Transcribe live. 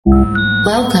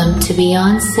Welcome to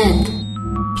Beyond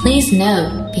Synth. Please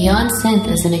note, Beyond Synth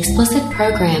is an explicit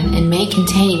program and may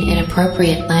contain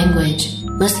inappropriate language.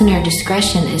 Listener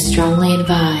discretion is strongly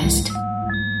advised.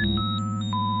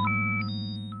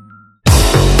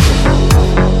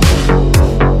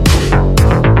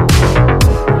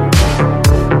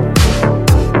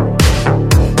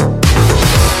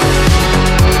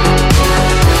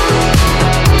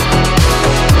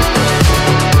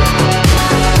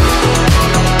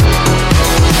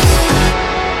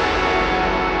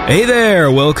 Hey there,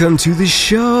 welcome to the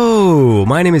show.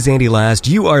 My name is Andy Last.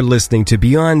 You are listening to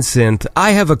Beyond Synth.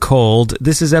 I have a cold.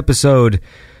 This is episode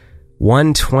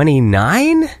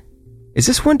 129? Is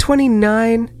this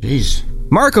 129? Jeez.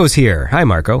 Marco's here. Hi,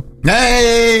 Marco.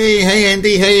 Hey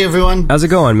Andy. Hey everyone. How's it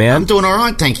going, man? I'm doing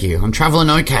alright, thank you. I'm traveling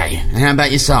okay. And how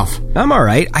about yourself? I'm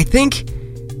alright. I think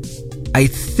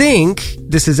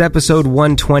this is episode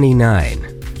 129.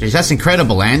 Jeez, that's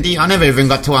incredible, Andy. I never even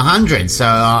got to 100, so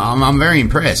I'm very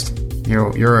impressed.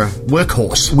 You're a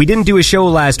workhorse. We didn't do a show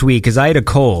last week because I had a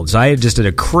cold, so I had just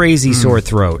a crazy sore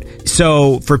throat.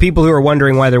 So for people who are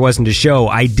wondering why there wasn't a show,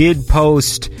 I did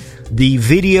post the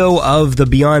video of the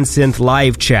Beyond Synth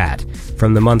live chat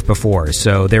from the month before,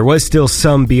 so there was still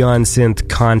some Beyond Synth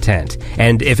content.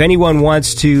 And if anyone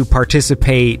wants to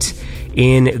participate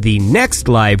in the next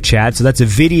live chat, so that's a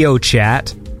video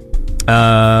chat,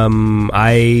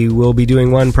 I will be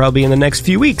doing one probably in the next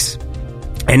few weeks.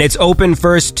 And it's open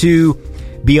first to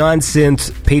Beyond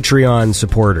Synth Patreon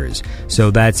supporters. So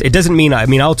it doesn't mean,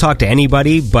 I'll talk to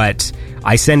anybody, but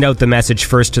I send out the message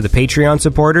first to the Patreon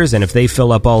supporters, and if they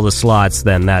fill up all the slots,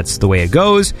 then that's the way it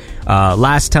goes.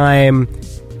 Last time,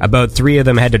 about 3 of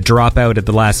them had to drop out at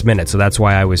the last minute, so that's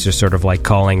why I was just sort of like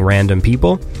calling random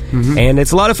people. Mm-hmm. And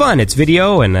it's a lot of fun. It's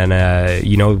video, and then,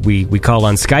 we call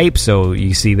on Skype, so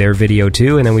you see their video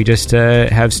too, and then we just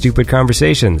have stupid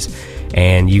conversations.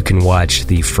 And you can watch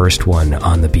the first one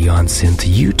on the Beyond Synth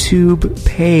YouTube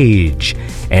page.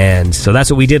 And so that's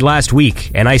what we did last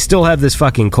week, and I still have this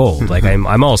fucking cold. Like,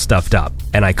 I'm all stuffed up,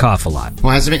 and I cough a lot.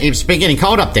 Well, it's been getting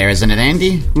cold up there, isn't it,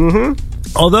 Andy?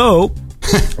 Mm-hmm. Although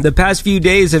the past few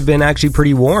days have been actually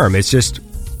pretty warm. It's just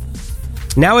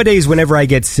nowadays whenever I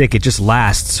get sick, it just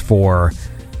lasts for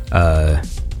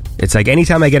it's like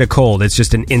anytime I get a cold, it's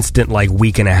just an instant like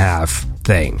week and a half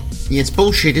thing. Yeah, it's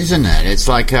bullshit, isn't it? It's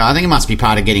like I think it must be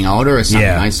part of getting older or something.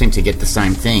 I seem to get the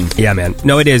same thing. Yeah, man.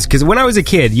 No, it is, because when I was a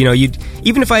kid, you'd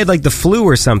even if I had like the flu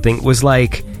or something, it was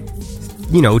like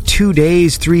 2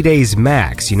 days, 3 days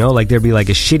max, like there'd be like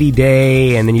a shitty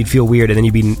day and then you'd feel weird and then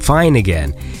you'd be fine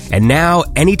again. And now,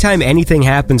 anytime anything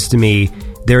happens to me,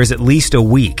 there is at least a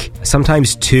week,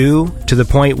 sometimes 2, to the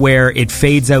point where it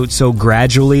fades out so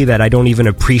gradually that I don't even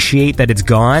appreciate that it's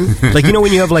gone. Like,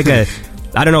 when you have like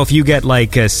I don't know if you get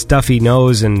like a stuffy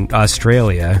nose in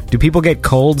Australia. Do people get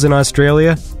colds in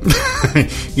Australia?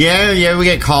 Yeah, we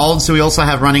get colds. So we also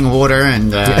have running water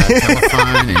and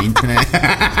telephone and internet.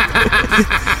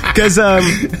 Because,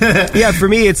 for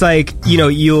me, it's like,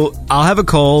 I'll have a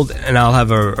cold and I'll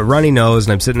have a runny nose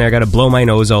and I'm sitting there, I got to blow my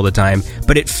nose all the time.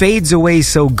 But it fades away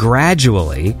so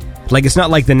gradually. Like, it's not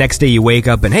like the next day you wake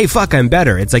up and, hey, fuck, I'm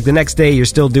better. It's like the next day you're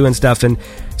still doing stuff. And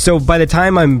so by the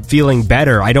time I'm feeling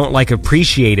better, I don't,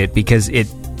 appreciate it because it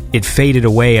faded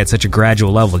away at such a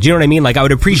gradual level. Do you know what I mean? Like, I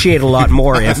would appreciate it a lot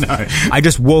more if I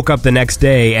just woke up the next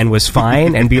day and was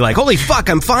fine and be like, holy fuck,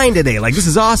 I'm fine today. Like, this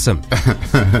is awesome.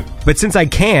 But since I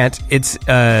can't, it's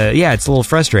a little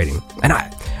frustrating. And I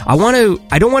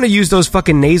don't want to use those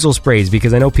fucking nasal sprays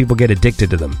because I know people get addicted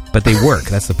to them, but they work.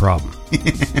 That's the problem.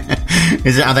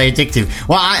 Are they addictive?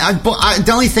 Well,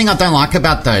 the only thing I don't like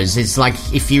about those is, like,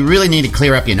 if you really need to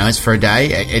clear up your nose for a day,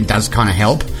 it does kind of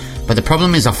help. But the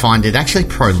problem is I find it actually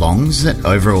prolongs it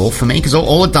overall for me, because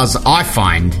all it does, I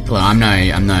find, well, I'm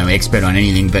no expert on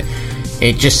anything, but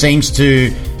it just seems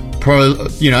to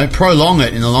prolong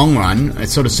it in the long run. It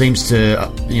sort of seems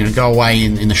to, go away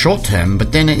in the short term,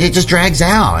 but then it just drags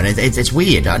out. It's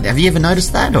weird. Have you ever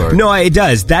noticed that? Or? No, it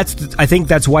does. I think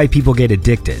that's why people get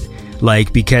addicted.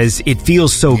 Like, because it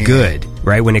feels so good,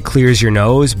 right, when it clears your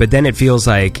nose, but then it feels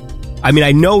like, I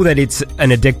know that it's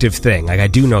an addictive thing. Like, I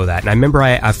do know that. And I remember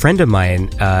a friend of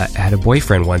mine had a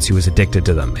boyfriend once who was addicted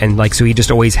to them. And, so he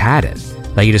just always had it.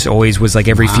 Like, he just always was,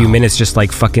 every few minutes just,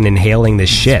 fucking inhaling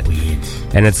this shit. Weird.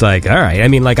 And it's like, all right.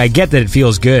 I get that it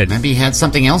feels good. Maybe he had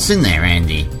something else in there,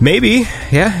 Andy. Maybe.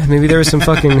 Yeah. Maybe there was some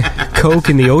fucking Coke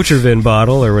in the Otrivin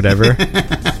bottle or whatever.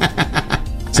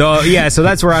 So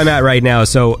that's where I'm at right now.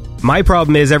 So my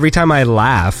problem is every time I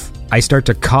laugh, I start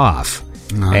to cough.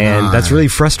 And that's really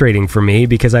frustrating for me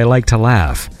because I like to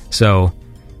laugh. So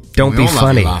don't be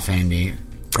funny. Love you laugh, Andy.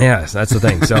 Yes, that's the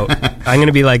thing. So I'm going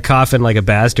to be like coughing like a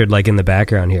bastard, like in the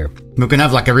background here. We're going to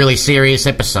have like a really serious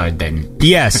episode then.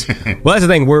 Yes. Well, that's the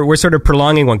thing. We're sort of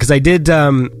prolonging one because I did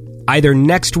either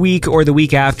next week or the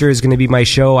week after is going to be my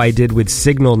show I did with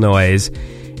Signal Noise.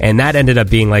 And that ended up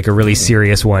being like a really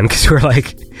serious one because we're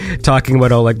like talking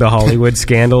about all like the Hollywood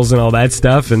scandals and all that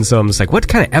stuff. And so I'm just like, what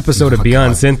kind of episode of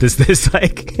Beyond Synth is this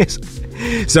like?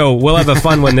 So we'll have a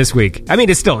fun one this week. I mean,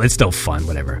 it's still fun,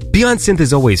 whatever. Beyond Synth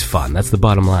is always fun. That's the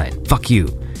bottom line. Fuck you.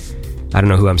 I don't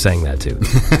know who I'm saying that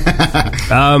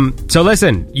to. So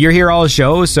listen, you're here all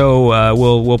show, so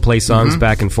we'll play songs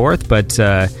back and forth. But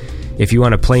if you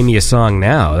want to play me a song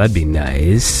now, that'd be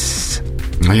nice.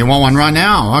 You want one right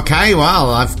now? Okay,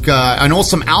 well, I've got an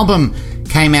awesome album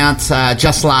came out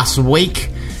just last week.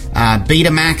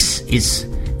 Betamax is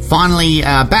finally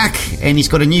back, and he's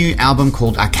got a new album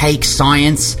called Archaic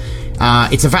Science.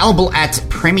 It's available at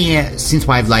premier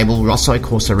synthwave label Rosso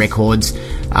Corsa Records.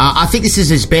 I think this is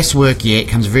his best work yet. It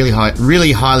comes really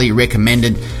highly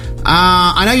recommended.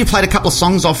 I know you played a couple of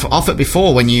songs off it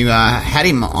before when you had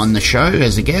him on the show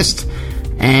as a guest.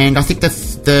 And I think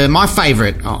my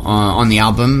favourite on the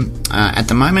album at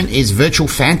the moment is Virtual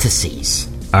Fantasies.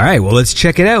 All right, well, let's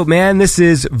check it out, man. This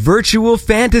is Virtual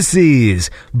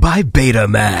Fantasies by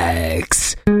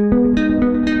Betamax.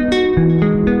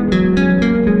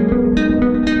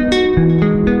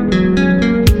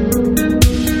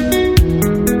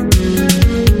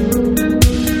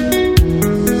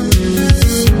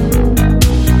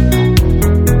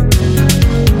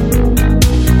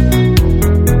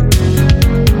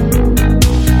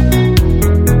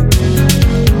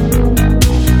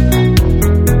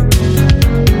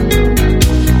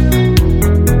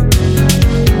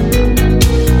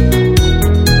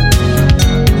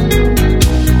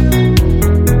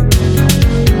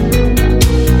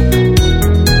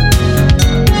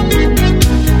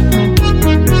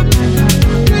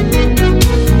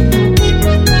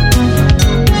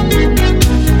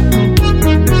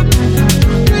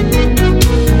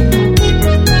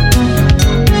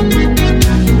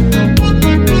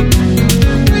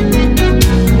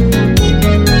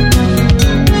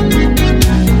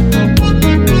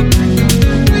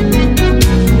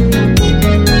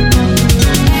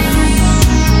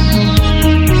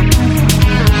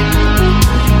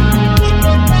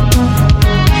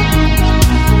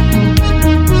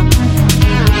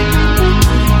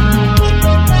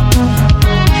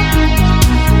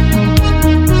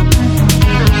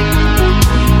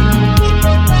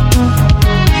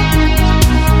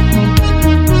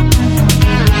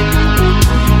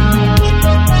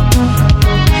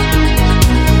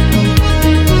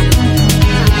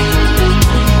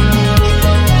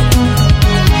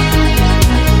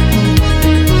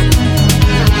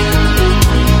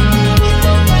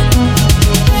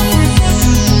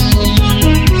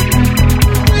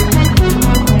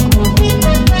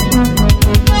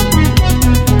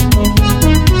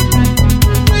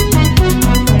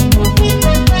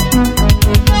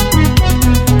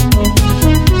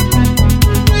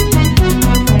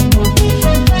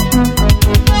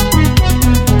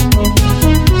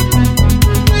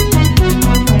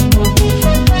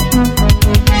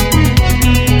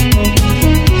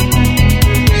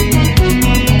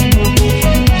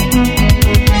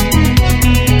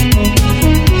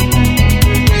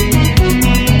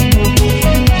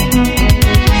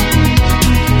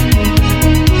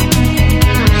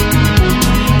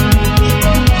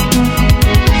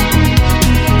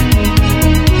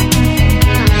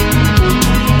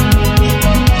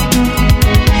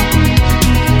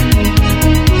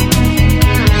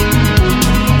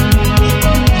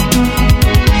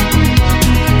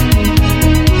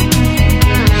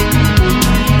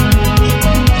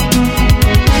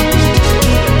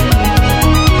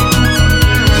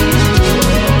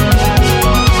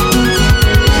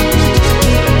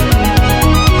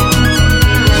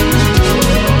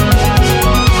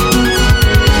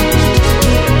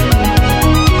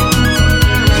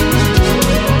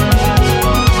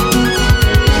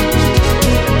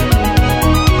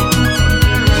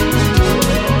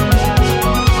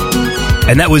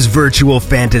 And that was Virtual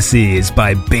Fantasies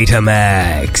by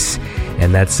Betamax.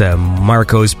 And that's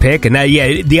Marco's pick. And that,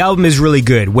 yeah, the album is really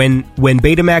good. When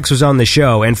Betamax was on the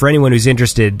show, and for anyone who's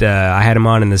interested, I had him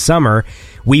on in the summer,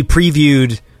 we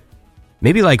previewed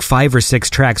maybe like 5 or 6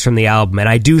 tracks from the album. And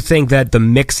I do think that the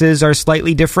mixes are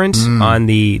slightly different on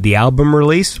the album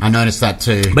release. I noticed that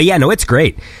too. But yeah, no, it's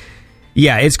great.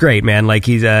 Yeah, it's great, man. Like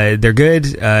they're good.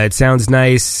 It sounds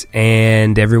nice,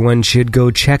 and everyone should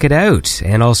go check it out.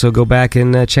 And also go back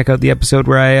and check out the episode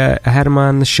where I had him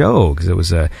on the show because it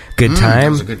was a good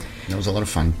time. That was a lot of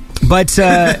fun. But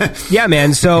yeah,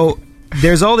 man. So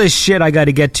there's all this shit I got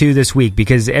to get to this week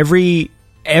because every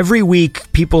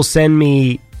week people send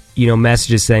me,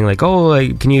 messages saying like, oh,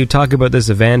 can you talk about this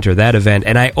event or that event?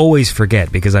 And I always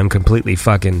forget because I'm completely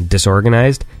fucking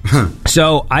disorganized.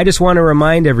 So I just want to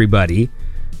remind everybody.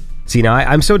 See, now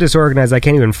I'm so disorganized I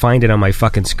can't even find it on my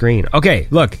fucking screen. Okay,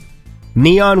 look.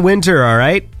 Neon Winter, all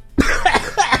right?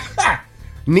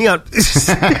 Neon.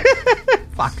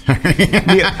 Fuck. All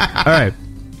right.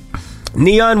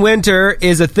 Neon Winter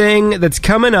is a thing that's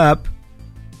coming up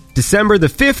December the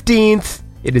 15th.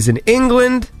 It is in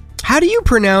England. How do you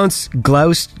pronounce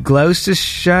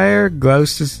Gloucestershire?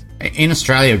 In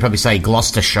Australia, we'd probably say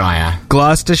Gloucestershire.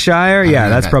 Gloucestershire? Yeah,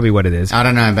 that's probably what it is. I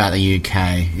don't know about the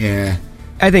UK. Yeah.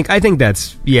 I think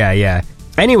that's... Yeah.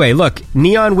 Anyway, look.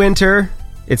 Neon Winter.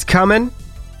 It's coming.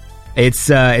 It's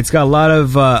got a lot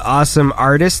of awesome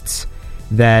artists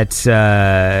that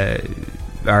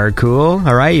are cool.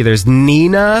 All right. There's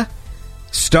Nina,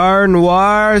 Star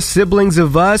Noir, Siblings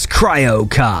of Us,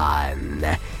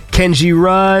 Cryocon, Kenji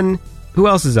Run. Who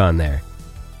else is on there?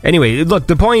 Anyway, look,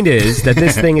 the point is that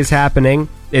this thing is happening.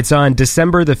 It's on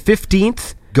December the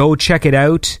 15th. Go check it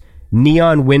out.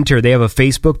 Neon Winter. They have a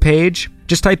Facebook page.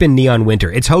 Just type in Neon Winter.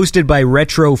 It's hosted by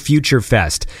Retro Future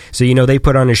Fest. So, they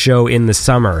put on a show in the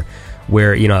summer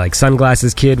where, like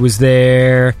Sunglasses Kid was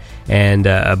there and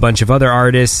a bunch of other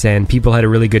artists and people had a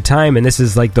really good time. And this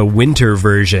is like the winter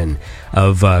version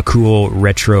of cool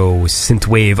retro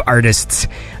synthwave artists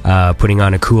putting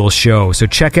on a cool show. So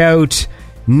check out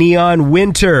Neon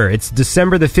Winter. It's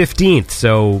December the 15th.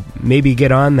 So maybe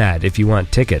get on that if you want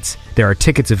tickets. There are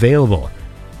tickets available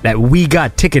at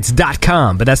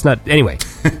wegottickets.com, but that's not... Anyway,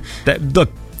 look,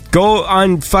 go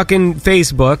on fucking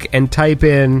Facebook and type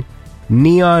in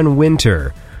Neon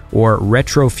Winter or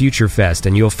Retro Future Fest,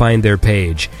 and you'll find their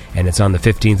page. And it's on the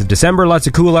 15th of December. Lots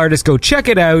of cool artists. Go check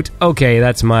it out. Okay,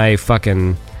 that's my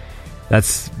fucking...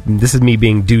 This is me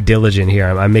being due diligent here.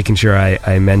 I'm making sure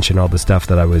I mention all the stuff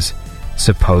that I was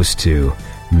supposed to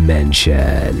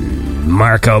mention.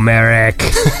 Marco Merrick.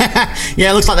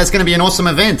 Yeah, it looks like that's going to be an awesome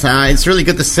event. It's really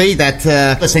good to see that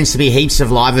there seems to be heaps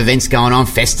of live events going on,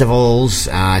 festivals,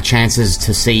 chances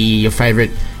to see your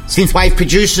favourite synthwave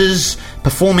producers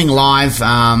performing live.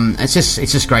 It's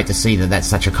just great to see that that's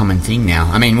such a common thing now.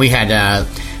 I mean, we had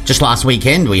just last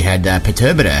weekend we had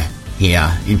Perturbator here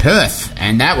in Perth,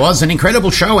 and that was an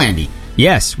incredible show, Andy.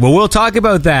 Yes, well, we'll talk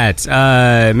about that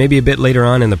maybe a bit later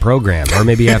on in the program, or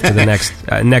maybe after the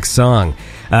next song.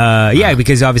 Yeah,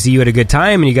 because obviously you had a good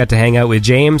time and you got to hang out with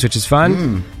James, which is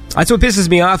fun. That's what pisses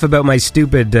me off about my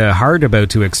stupid heart about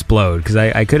to explode, because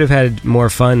I could have had more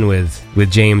fun with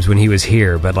James when he was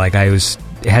here, but like I was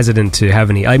hesitant to have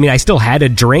any... I mean, I still had a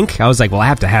drink. I was like, well, I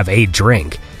have to have a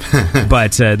drink.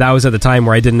 But that was at the time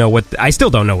where I didn't know what... I still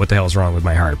don't know what the hell's wrong with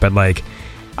my heart, but like...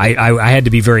 I had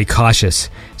to be very cautious,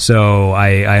 so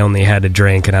I only had a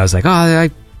drink, and I was like,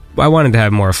 I wanted to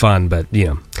have more fun, but,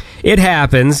 it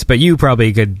happens, but you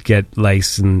probably could get I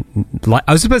was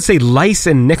about to say lice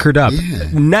and knickered up. Yeah.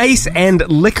 Nice and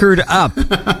liquored up.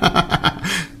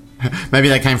 Maybe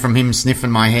that came from him sniffing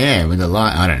my hair with a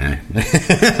light. I don't know.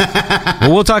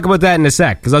 Well, we'll talk about that in a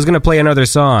sec, because I was going to play another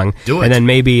song. Do it. And then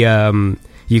maybe...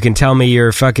 you can tell me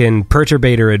your fucking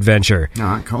Perturbator adventure. All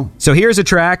right, cool. So here's a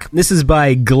track. This is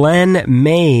by Glenn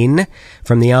Main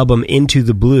from the album Into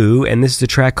the Blue, and this is a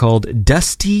track called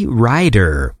Dusty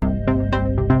Rider.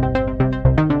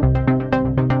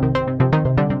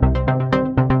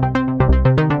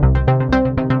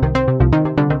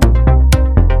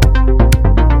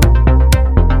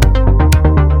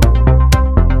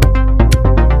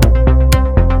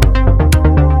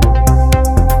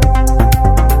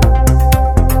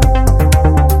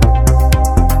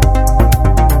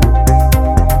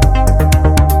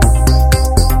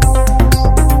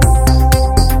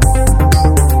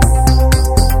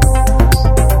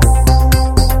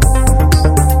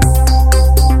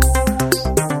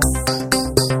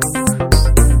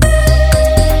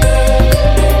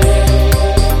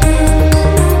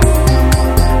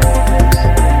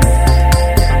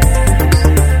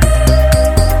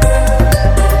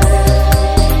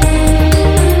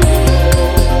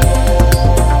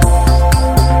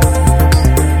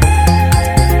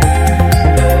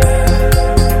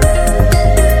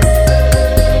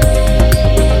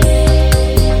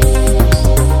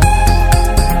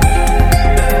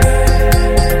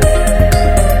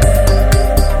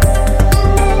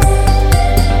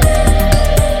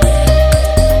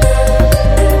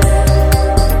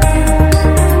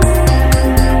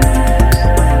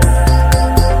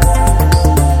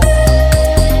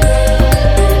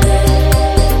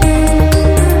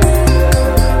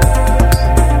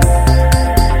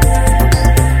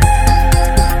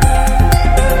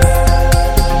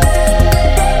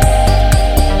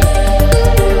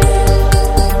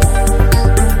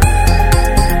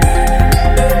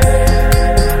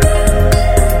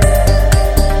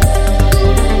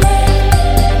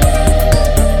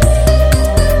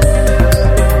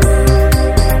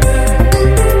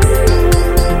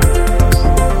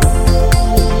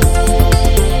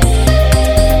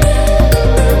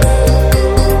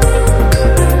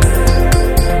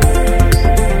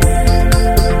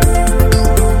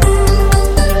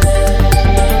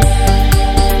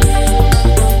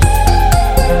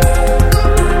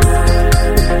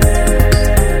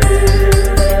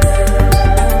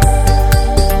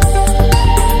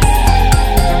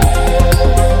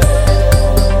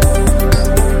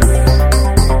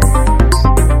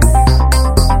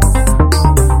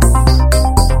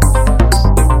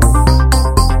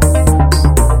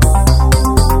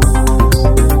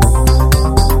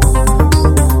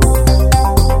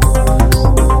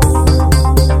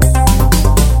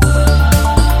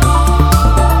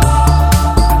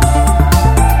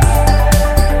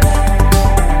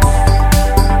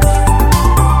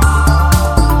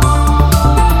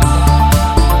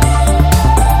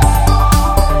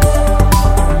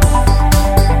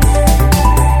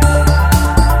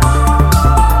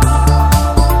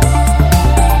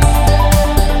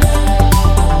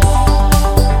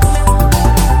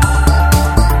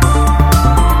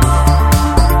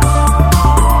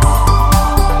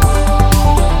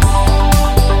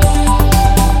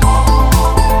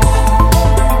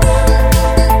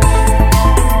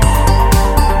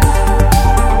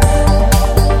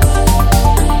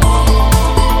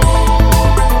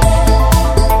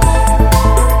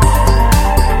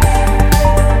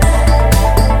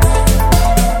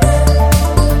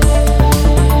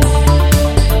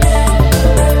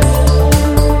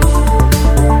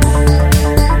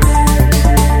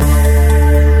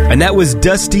 And that was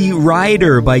Dusty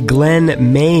Rider by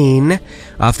Glenn Main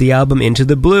off the album Into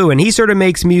the Blue. And he sort of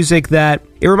makes music that,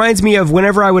 it reminds me of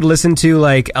whenever I would listen to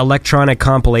like electronic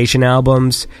compilation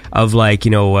albums of like,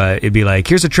 it'd be like,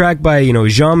 here's a track by,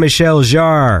 Jean-Michel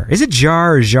Jarre. Is it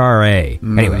Jarre or Jarre?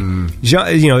 Anyway,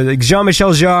 like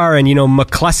Jean-Michel Jarre and,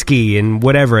 McCluskey and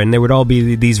whatever. And there would all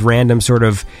be these random sort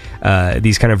of,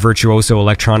 these kind of virtuoso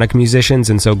electronic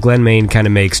musicians. And so Glenn Main kind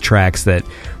of makes tracks that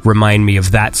remind me of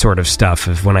that sort of stuff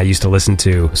of when I used to listen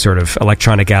to sort of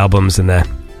electronic albums in the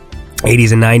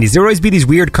 80s and 90s. There would always be these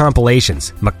weird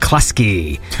compilations.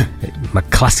 McCluskey.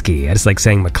 McCluskey. I just like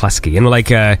saying McCluskey. And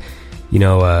like, a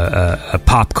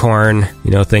popcorn,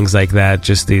 things like that.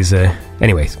 Just these,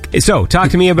 anyways. So,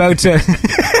 talk to me about, tell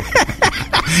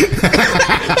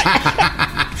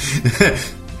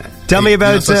me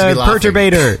about,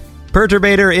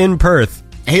 Perturbator in Perth.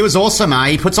 He was awesome.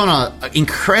 He puts on an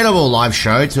incredible live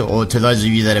show. To those of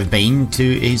you that have been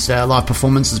to his live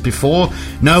performances before,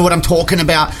 know what I'm talking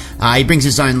about. He brings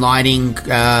his own lighting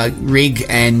rig,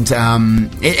 and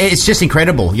it's just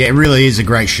incredible. Yeah, it really is a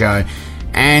great show.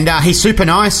 And he's super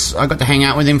nice. I got to hang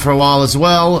out with him for a while as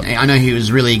well. I know he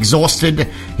was really exhausted.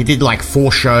 He did like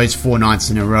 4 shows, 4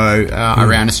 nights in a row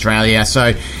around Australia.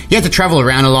 So he had to travel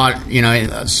around a lot.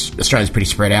 Australia's pretty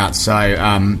spread out. So,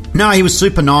 no, he was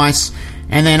super nice.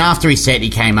 And then after he set, he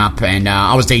came up, and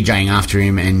I was DJing after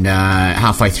him, and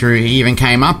halfway through he even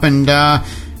came up and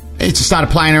he just started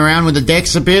playing around with the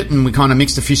decks a bit, and we kind of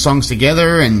mixed a few songs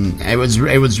together, and it was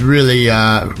really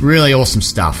really awesome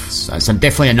stuff. So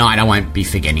definitely a night I won't be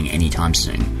forgetting anytime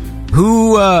soon.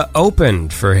 Who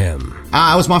opened for him?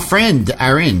 It was my friend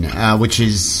Arin, which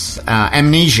is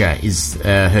Amnesia is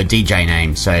her DJ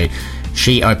name. So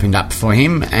she opened up for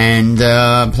him and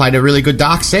played a really good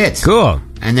dark set. Cool.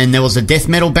 And then there was a death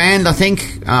metal band, I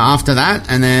think, after that,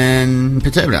 and then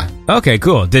Perturbator. Okay,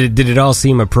 cool. Did it all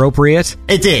seem appropriate?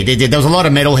 It did. There was a lot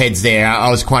of metalheads there. I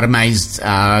was quite amazed.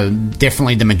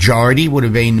 Definitely the majority would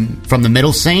have been from the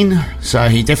metal scene, so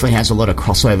he definitely has a lot of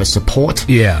crossover support.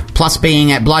 Yeah. Plus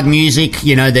being at Blood Music,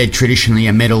 they're traditionally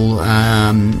a metal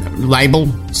label,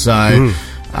 so...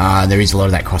 there is a lot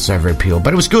of that crossover appeal,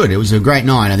 but it was good. It was a great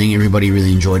night. I think everybody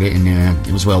really enjoyed it, and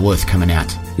it was well worth coming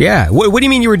out. Yeah. What do you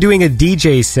mean you were doing a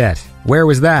DJ set? Where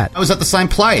was that? I was at the same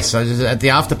place. I was at the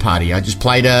after party. I just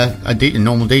played a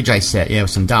normal DJ set, with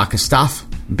some darker stuff.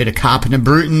 A bit of Carpenter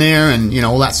Brute in there, and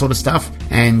all that sort of stuff.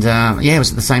 And it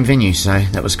was at the same venue, so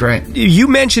that was great. You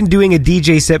mentioned doing a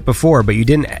DJ set before, but you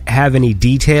didn't have any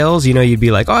details. You'd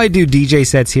be like, I do DJ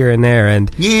sets here and there, and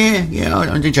yeah, I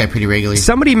DJ pretty regularly.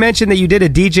 Somebody mentioned that you did a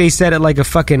DJ set at like a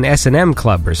fucking S&M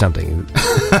club or something.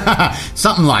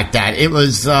 Something like that. It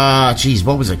was,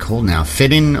 what was it called now?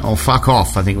 Fit In or Fuck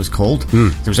Off, I think it was called.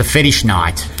 There was a fetish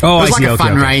night. Oh, it was I like see. a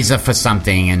fundraiser for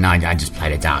something, and I just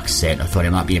played a dark set. I thought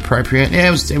it might be appropriate.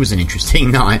 Yeah, it was an interesting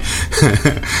night,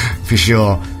 for sure.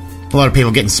 A lot of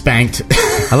people getting spanked.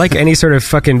 I like any sort of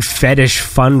fucking fetish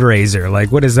fundraiser.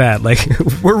 Like, what is that? Like,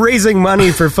 we're raising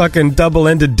money for fucking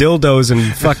double-ended dildos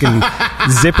and fucking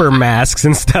zipper masks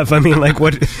and stuff. I mean, like,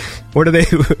 what are they?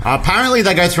 Apparently,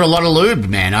 they go through a lot of lube,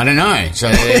 man. I don't know. So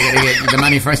they're going to get the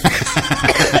money first.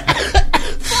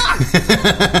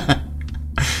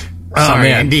 Sorry,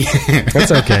 man. Andy.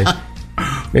 That's okay.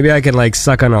 Maybe I could, like,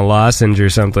 suck on a lozenge or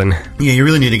something. Yeah, you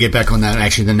really need to get back on that.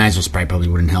 Actually, the nasal spray probably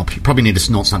wouldn't help. You probably need to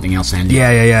snort something else, Andy.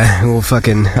 Yeah. Well,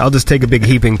 I'll just take a big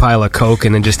heaping pile of Coke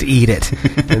and then just eat it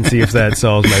and see if that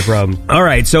solves my problem. All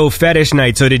right, so fetish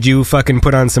night. So did you fucking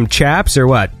put on some chaps or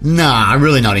what? Nah, I'm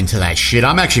really not into that shit.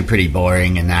 I'm actually pretty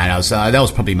boring in that. That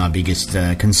was probably my biggest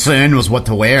concern was what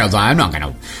to wear. I was like, I'm not going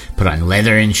to put on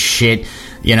leather and shit.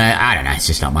 I don't know. It's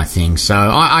just not my thing. So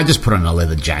I just put on a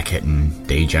leather jacket and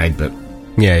DJ'd, but...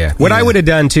 Yeah. What I would have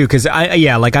done too, because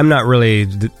I'm not really,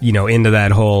 into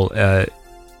that whole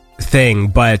thing,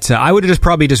 but I would have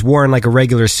probably worn like a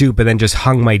regular suit, but then just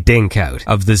hung my dink out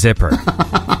of the zipper.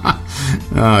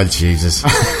 Oh, Jesus.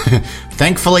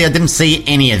 Thankfully, I didn't see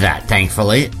any of that,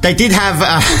 thankfully. They did have,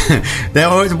 there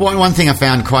was one thing I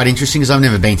found quite interesting, because I've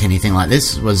never been to anything like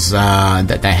this, was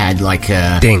that they had like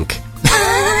a... Dink.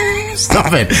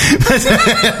 Stop it.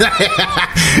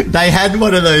 They had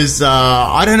one of those,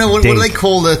 I don't know, what do they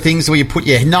call the things where you put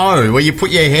your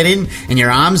head in and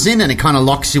your arms in and it kind of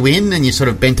locks you in and you're sort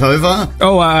of bent over?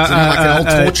 Oh, like an old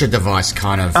torture device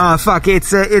kind of. Fuck, it's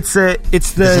the...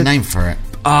 There's a name for it.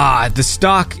 The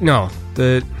stock, no,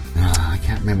 the... I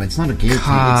can't remember. It's not a guillotine.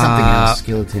 It's something else.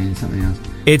 Skeleton, something else.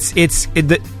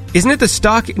 Isn't it the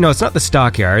stock? No, it's not the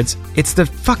stockyards. It's the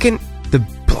fucking...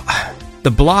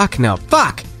 The block? No,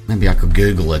 fuck. Maybe I could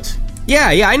Google it. Yeah,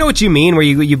 I know what you mean. Where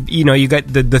you got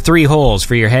the 3 holes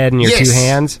for your head and your 2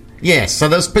 hands. Yes. So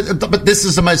but this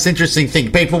is the most interesting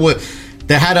thing. People were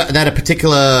they had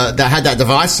that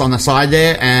device on the side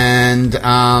there, and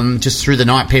just through the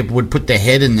night, people would put their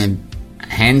head and their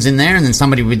hands in there, and then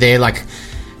somebody would there like.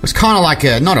 It was kind of like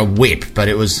not a whip, but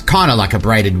it was kind of like a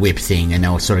braided whip thing, and they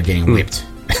were sort of getting whipped.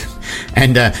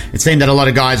 And it seemed that a lot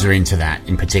of guys were into that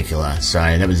in particular. So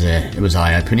it was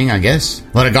eye-opening, I guess.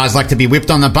 A lot of guys like to be whipped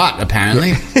on the butt,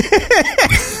 apparently.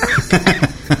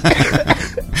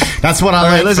 That's what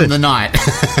I learned from the night.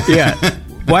 Yeah.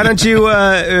 Why don't you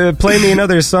play me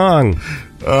another song?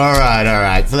 All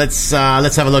right. So let's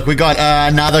have a look. We got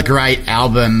another great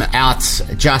album out.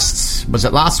 Just was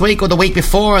it last week or the week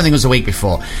before? I think it was the week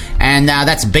before. And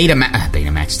that's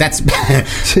Betamax. That's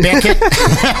Beckett.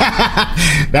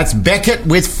 That's Beckett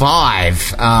with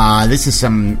 5. This is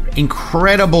some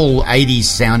incredible 80s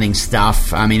sounding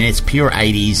stuff. I mean, it's pure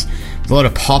 80s. There's a lot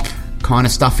of pop kind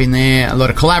of stuff in there, a lot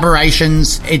of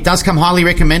collaborations. It does come highly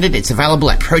recommended. It's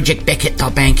available at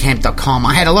projectbeckett.bandcamp.com.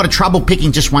 I had a lot of trouble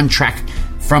picking just one track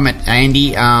from it,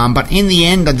 Andy, but in the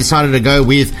end I decided to go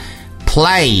with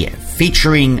Play,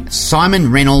 featuring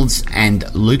Simon Reynolds and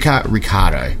Luca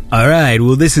Riccardo. Alright,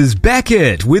 well this is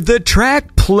Beckett with the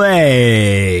track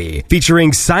Play,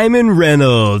 featuring Simon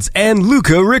Reynolds and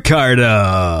Luca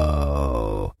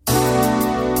Riccardo.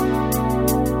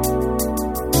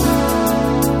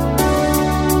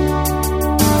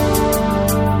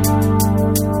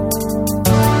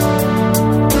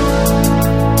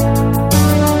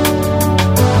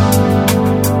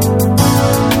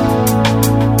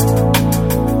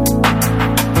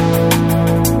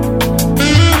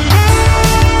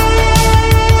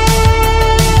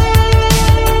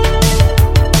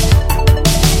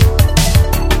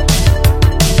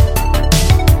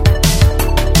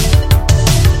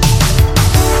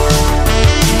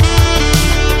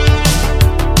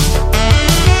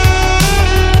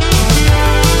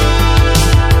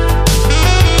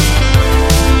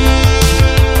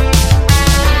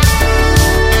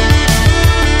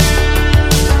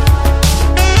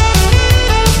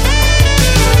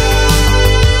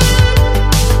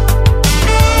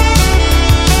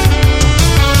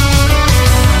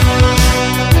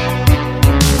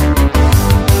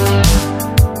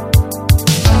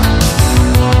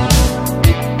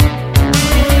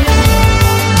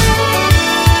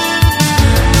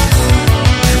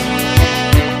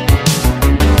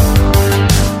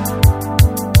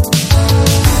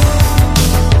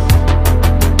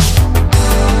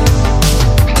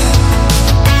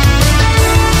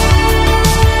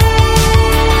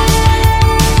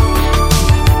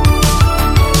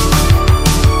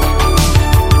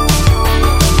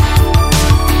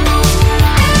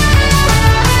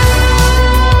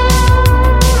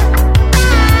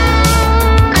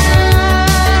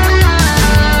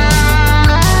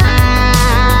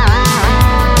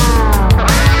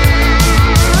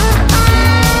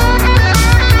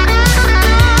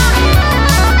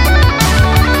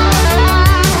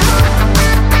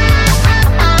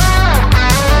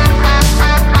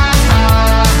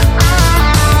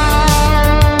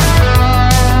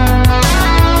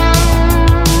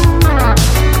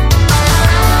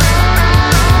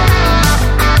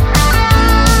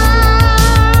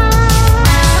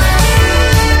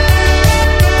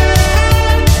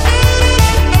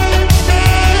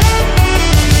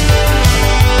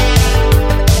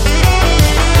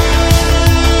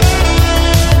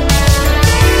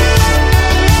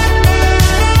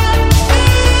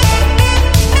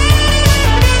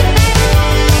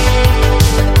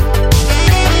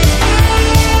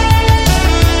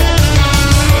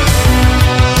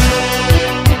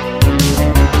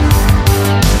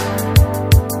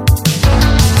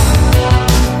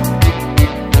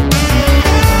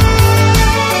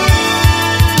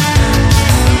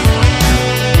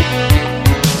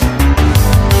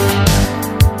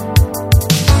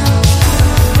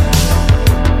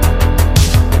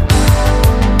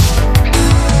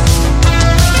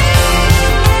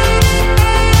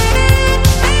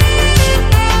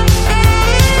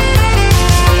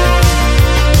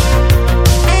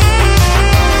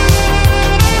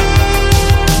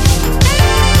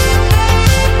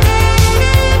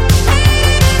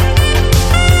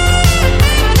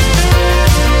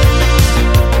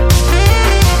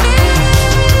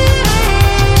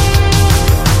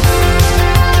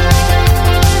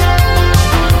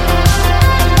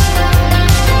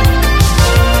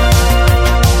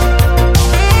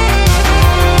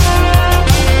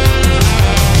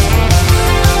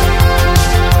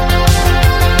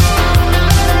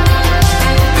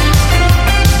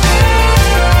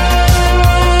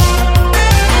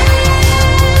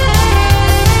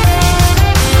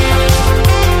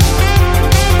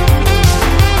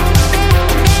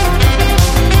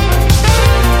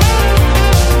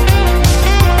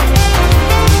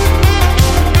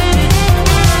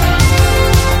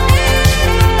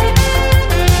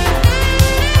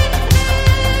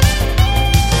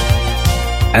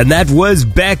 And that was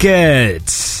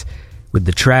Beckett with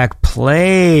the track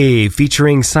Play,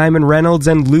 featuring Simon Reynolds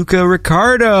and Luca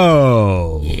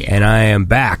Riccardo. Yeah. And I am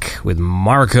back with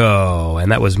Marco,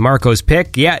 and that was Marco's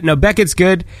pick. Yeah, no, Beckett's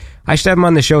good. I should have him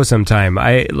on the show sometime.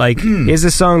 Is a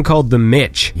song called The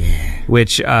Mitch,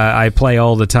 which I play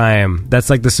all the time. That's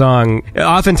like the song.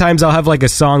 Oftentimes I'll have like a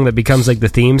song that becomes like the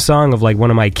theme song of like one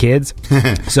of my kids.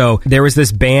 So there was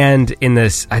this band in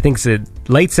this, I think it's the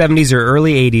late 70s or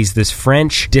early 80s, this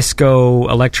French disco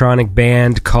electronic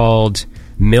band called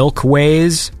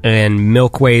Milkways, and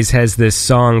Milkways has this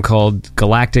song called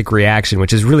Galactic Reaction,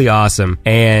 which is really awesome,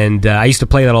 and I used to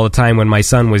play that all the time when my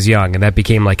son was young, and that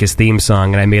became like his theme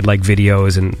song, and I made like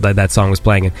videos, and that song was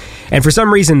playing. And for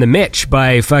some reason, The Mitch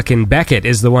by fucking Beckett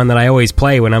is the one that I always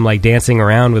play when I'm like dancing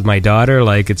around with my daughter.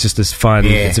 Like, it's just this fun,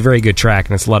 it's a very good track,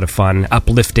 and it's a lot of fun,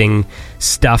 uplifting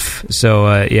stuff.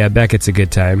 So yeah, Beckett's a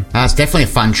good time. It's definitely a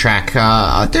fun track.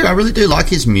 I really do like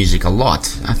his music a lot.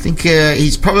 I think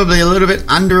he's probably a little bit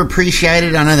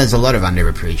underappreciated. I know there's a lot of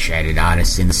underappreciated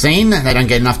artists in the scene. They don't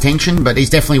get enough attention, but he's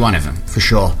definitely one of them, for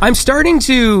sure. I'm starting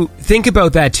to think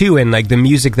about that too, in like the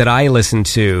music that I listen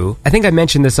to. I think I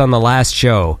mentioned this on the last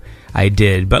show I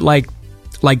did, but like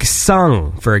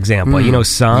Sung, for example. You know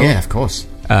Sung? Yeah, of course.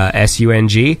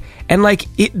 Sung. And like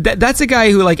that's a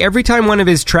guy who, like, every time one of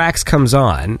his tracks comes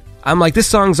on, I'm like, this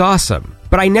song's awesome.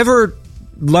 But I never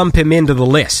lump him into the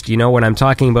list, you know, when I'm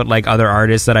talking about like other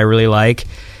artists that I really like.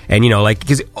 And, you know, like,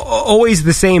 because always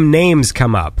the same names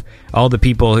come up. All the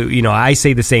people who, you know, I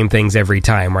say the same things every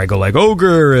time, where I go like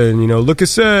Ogre and, you know, Look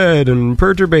Ased and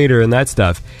Perturbator and that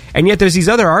stuff. And yet there's these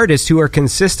other artists who are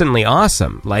consistently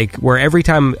awesome. Like, where every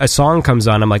time a song comes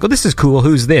on, I'm like, oh, this is cool.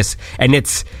 Who's this? And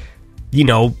it's, you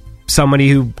know, somebody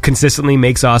who consistently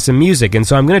makes awesome music. And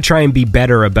so I'm going to try and be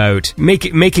better about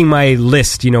making my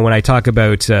list, you know, when I talk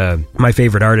about my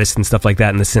favorite artists and stuff like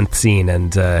that in the synth scene,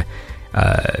 and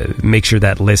make sure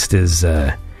that list is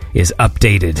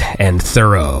updated and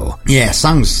thorough. Yeah,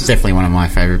 Sung's definitely one of my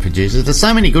favourite producers. There's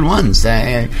so many good ones.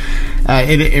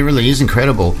 It really is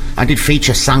incredible. I did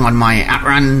feature Sung on my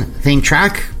Outrun theme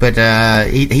track, but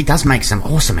he does make some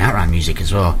awesome Outrun music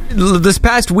as well. This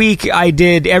past week, I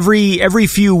did every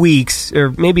few weeks,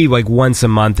 or maybe like once a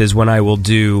month, is when I will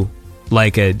do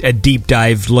like a deep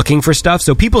dive looking for stuff.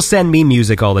 So people send me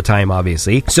music all the time,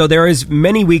 obviously. So there is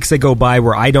many weeks that go by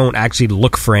where I don't actually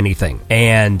look for anything,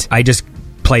 and I just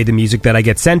play the music that I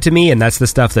get sent to me, and that's the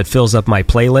stuff that fills up my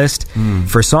playlist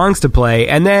for songs to play.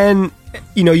 And then,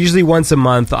 you know, usually once a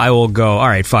month I will go, all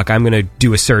right, fuck, I'm gonna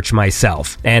do a search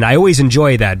myself. And I always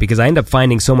enjoy that, because I end up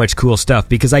finding so much cool stuff,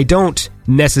 because I don't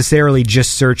necessarily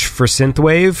just search for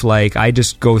synthwave. Like, I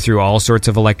just go through all sorts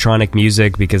of electronic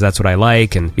music, because that's what I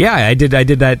like. And yeah, I did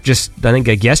that just, I think,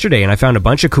 like yesterday, and I found a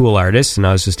bunch of cool artists, and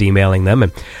I was just emailing them,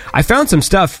 and I found some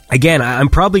stuff. Again, I'm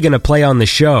probably gonna play on the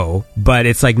show, but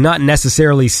it's like not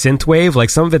necessarily synthwave. Like,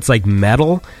 some of it's like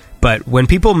metal. But when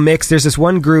people mix, there's this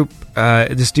one group,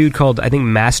 this dude called, I think,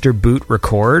 Master Boot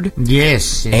Record.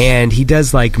 Yes. And he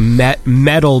does like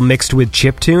metal mixed with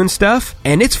chiptune stuff.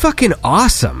 And it's fucking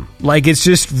awesome. Like, it's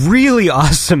just really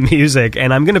awesome music.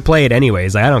 And I'm going to play it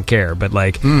anyways. I don't care. But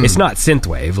like, it's not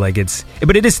synthwave. Like,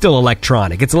 but it is still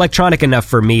electronic. It's electronic enough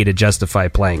for me to justify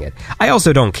playing it. I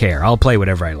also don't care. I'll play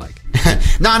whatever I like.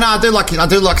 No, I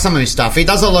do like some of his stuff. He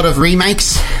does a lot of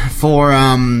remakes for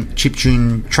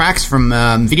chiptune tracks from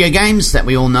video games that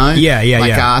we all know. Yeah.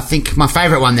 I think my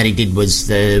favourite one that he did was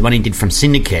the one he did from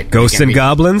Syndicate. Ghosts and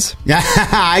Goblins? Yeah,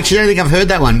 I actually don't think I've heard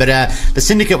that one, but the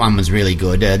Syndicate one was really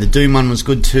good. The Doom one was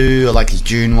good too. I like his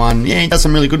June one. Yeah, he does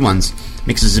some really good ones.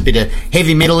 Mixes a bit of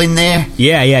heavy metal in there.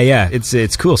 Yeah.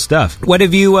 It's cool stuff. What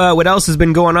else has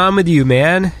been going on with you,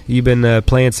 man? You've been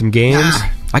playing some games?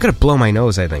 I gotta blow my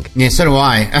nose, I think. Yeah, so do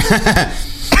I.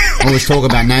 Always talk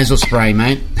about nasal spray,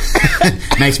 mate.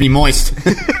 Makes me moist.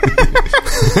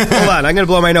 Hold on, I'm gonna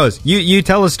blow my nose. You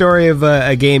tell a story of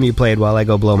a game you played while I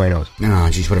go blow my nose. Oh,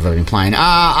 jeez, what have I been playing?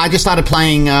 I just started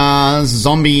playing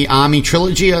Zombie Army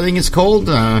Trilogy, I think it's called.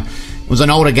 It was an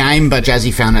older game, but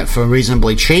Jazzy found it for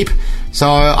reasonably cheap. So,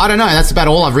 I don't know, that's about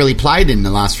all I've really played in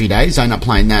the last few days. I ended up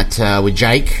playing that with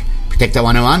Jake, Protector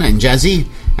 101, and Jazzy.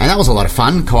 And that was a lot of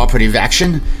fun, cooperative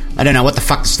action. I don't know what the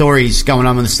fuck the story's going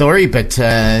on with the story, but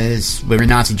we're in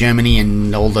Nazi Germany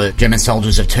and all the German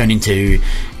soldiers have turned into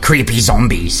creepy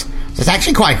zombies. So it's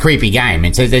actually quite a creepy game.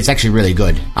 It's actually really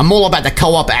good. I'm all about the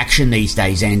co-op action these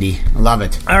days, Andy. I love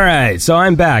it. All right, so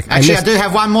I'm back. Actually, I do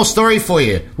have one more story for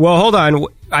you. Well, hold on.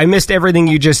 I missed everything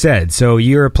you just said. So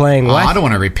you're playing what? I don't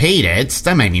want to repeat it.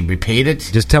 Don't make me repeat it.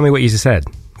 Just tell me what you just said.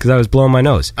 because I was blowing my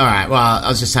nose. All right. Well, I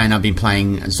was just saying I've been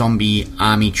playing Zombie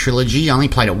Army Trilogy. I only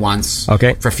played it once.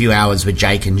 Okay. For a few hours with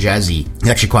Jake and Jazzy. It's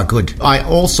actually quite good. I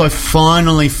also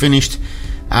finally finished.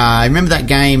 Remember that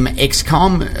game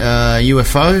XCOM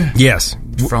UFO? Yes.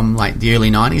 From like the early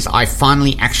 90s. I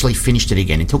finally actually finished it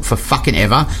again. It took for fucking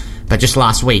ever, but just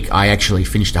last week I actually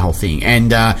finished the whole thing.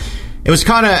 And it was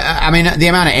kind of, I mean, the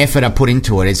amount of effort I put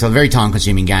into it, it's a very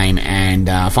time-consuming game, and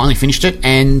I finally finished it,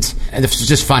 and it was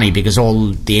just funny because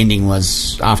the ending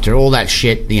was, after all that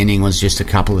shit, the ending was just a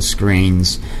couple of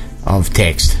screens of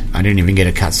text. I didn't even get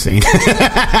a cutscene.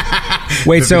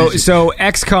 Wait, so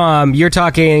XCOM, you're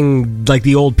talking like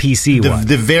the old PC one?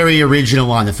 The very original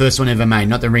one, the first one ever made,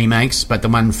 not the remakes, but the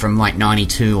one from like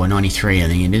 92 or 93, I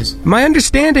think it is. My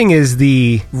understanding is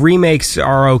the remakes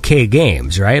are okay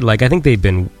games, right? Like, I think they've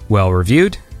been well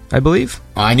reviewed, I believe.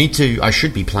 I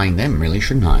should be playing them, really,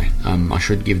 shouldn't I? I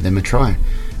should give them a try.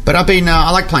 But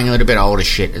I like playing a little bit of older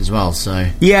shit as well, so...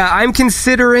 Yeah, I'm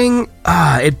considering...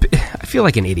 I feel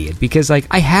like an idiot, because, like,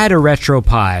 I had a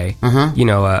RetroPie,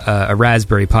 a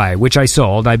Raspberry Pi, which I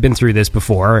sold. I've been through this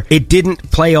before. It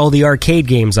didn't play all the arcade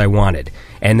games I wanted.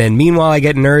 And then, meanwhile, I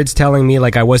get nerds telling me,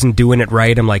 like, I wasn't doing it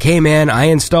right. I'm like, hey, man, I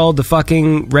installed the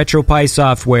fucking RetroPie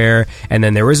software, and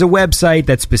then there was a website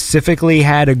that specifically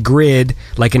had a grid,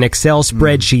 like an Excel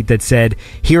spreadsheet that said,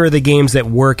 here are the games that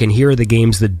work and here are the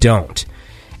games that don't.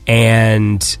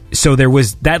 And so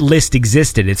that list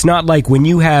existed. It's not like when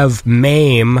you have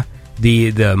MAME,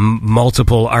 the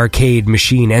multiple arcade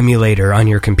machine emulator on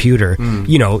your computer,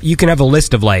 you can have a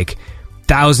list of like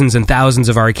thousands and thousands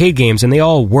of arcade games and they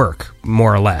all work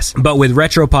more or less. But with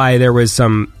RetroPie, there was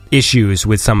some issues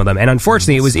with some of them. And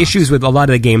unfortunately, it was issues with a lot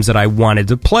of the games that I wanted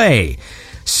to play.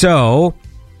 So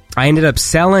I ended up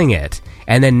selling it.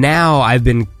 And then now I've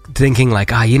been thinking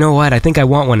like, you know what? I think I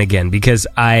want one again because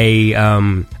I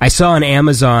saw on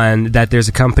Amazon that there's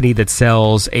a company that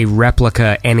sells a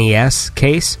replica NES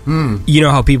case. You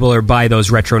know how people buy those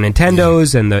retro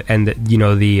Nintendos and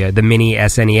the mini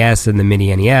SNES and the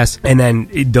mini NES, and then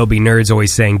there'll be nerds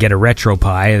always saying get a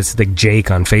RetroPie. It's like Jake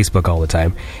on Facebook all the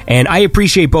time, and I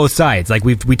appreciate both sides. Like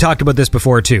we talked about this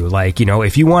before too. Like,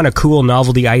 if you want a cool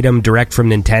novelty item direct from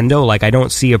Nintendo, like I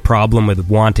don't see a problem with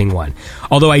wanting one.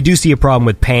 Although I do see a problem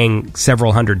with paying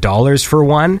several $100s for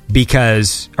one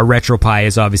because a RetroPie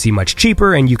is obviously much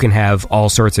cheaper and you can have all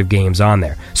sorts of games on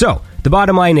there. So the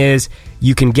bottom line is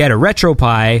you can get a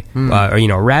RetroPie or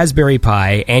a Raspberry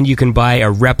Pi, and you can buy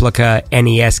a replica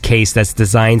NES case that's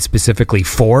designed specifically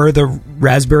for the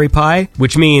Raspberry Pi,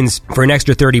 which means for an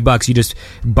extra $30 you just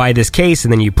buy this case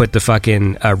and then you put the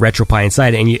fucking RetroPie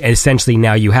inside it, and essentially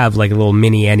now you have like a little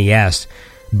mini NES.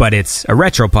 But it's a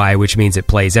RetroPie, which means it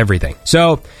plays everything.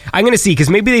 So I'm going to see, because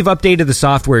maybe they've updated the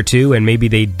software too, and maybe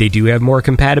they do have more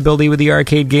compatibility with the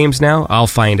arcade games now. I'll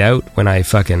find out when I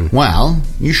fucking... Well,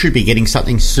 you should be getting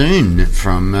something soon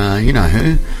from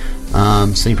you-know-who.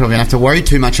 So you probably don't have to worry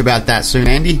too much about that soon,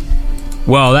 Andy.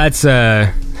 Well, that's...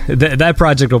 that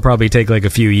project will probably take like a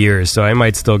few years, so I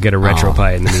might still get a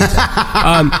RetroPie in the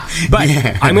meantime. But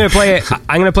yeah. I'm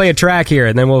gonna play a track here,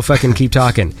 and then we'll fucking keep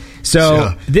talking. So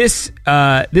sure. This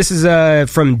is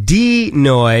from D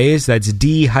Noise. That's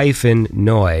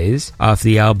D-Noise off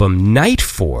the album Night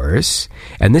Force,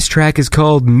 and this track is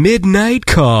called Midnight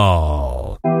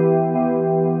Call.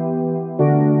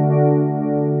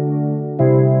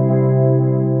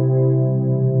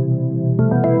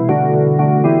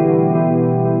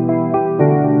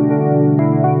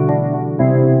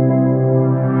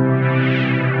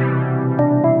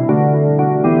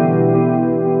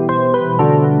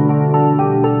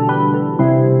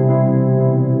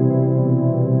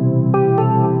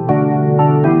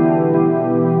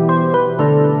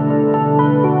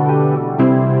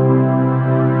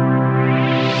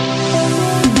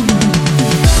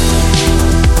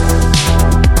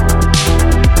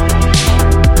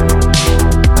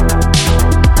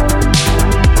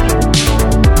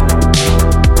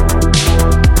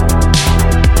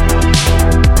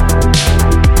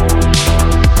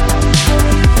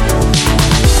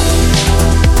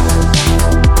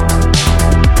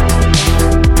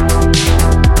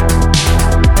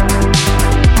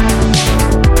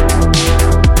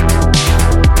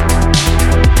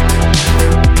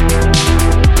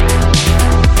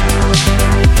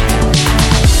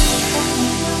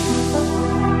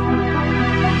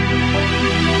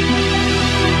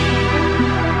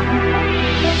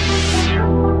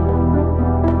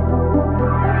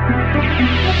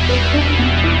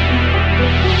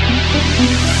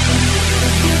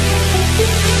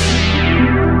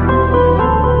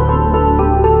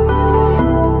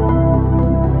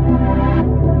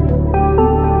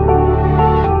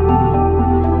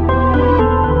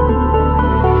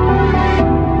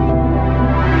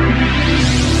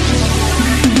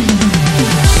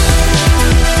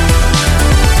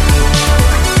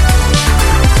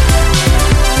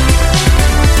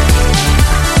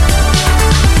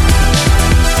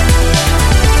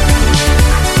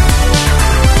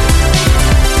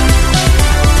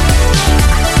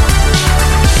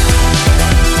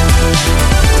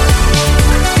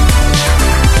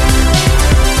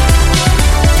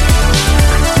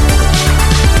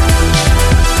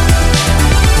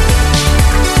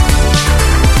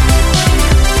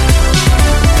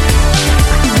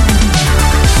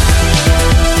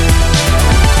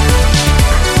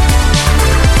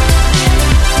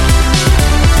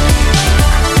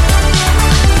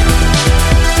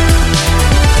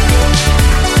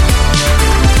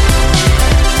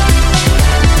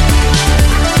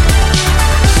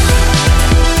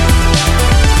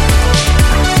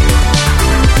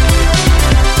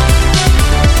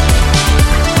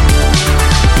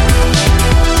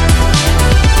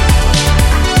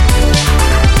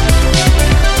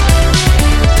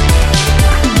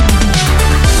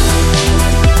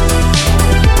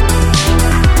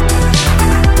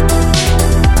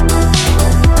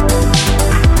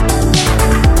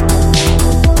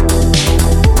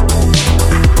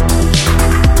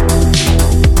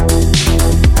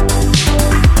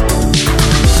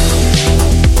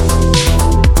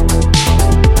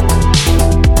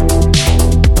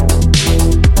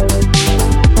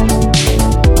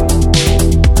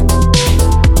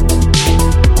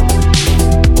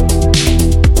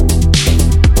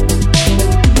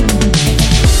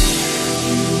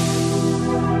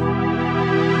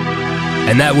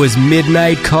 And that was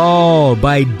Midnight Call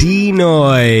by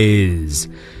D-Noise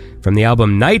from the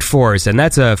album Night Force, and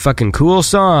that's a fucking cool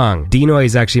song.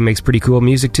 D-Noise actually makes pretty cool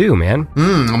music too, man.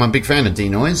 I'm a big fan of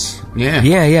D-Noise. Yeah.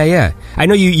 Yeah. I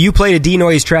know you played a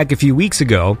D-Noise track a few weeks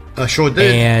ago. I sure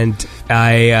did. And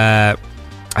I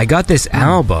got this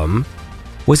album.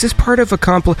 Was this part of a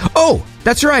Oh,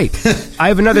 that's right. I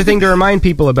have another thing to remind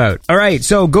people about. All right,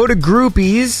 so go to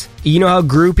Groupies. You know how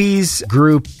Groupies,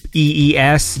 groupees.com,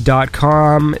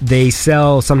 they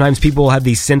sell, sometimes people have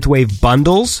these synthwave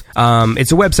bundles.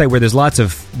 It's a website where there's lots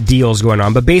of deals going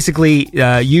on, but basically,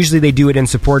 usually they do it in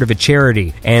support of a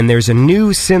charity. And there's a new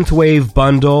synthwave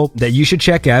bundle that you should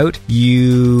check out.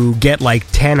 You get like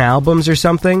 10 albums or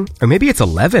something, or maybe it's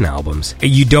 11 albums.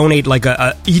 You donate like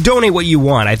you donate what you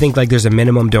want. I think like there's a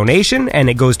minimum donation and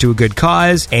it goes to a good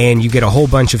cause, and you get a whole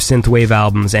bunch of synthwave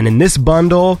albums. And in this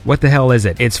bundle, what the hell is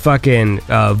it? It's fucking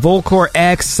Volcor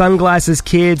X, Sunglasses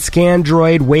Kid,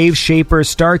 Scandroid, Wave Shaper,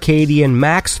 Starcadian,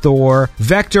 Max Thor,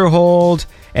 Vector Hold,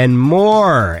 and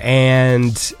more.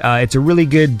 And it's a really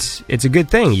good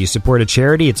thing. You support a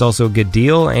charity, it's also a good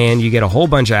deal, and you get a whole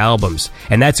bunch of albums.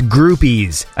 And that's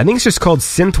Groupies. I think it's just called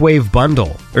Synthwave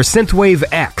Bundle, or Synthwave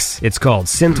X. It's called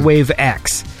Synthwave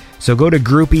X. So go to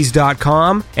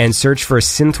groupies.com and search for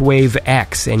Synthwave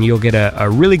X, and you'll get a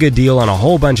really good deal on a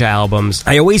whole bunch of albums.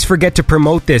 I always forget to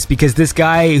promote this because this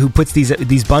guy who puts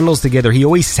these bundles together, he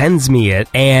always sends me it,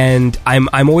 and I'm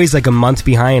always like a month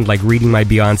behind, like reading my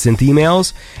Beyond Synth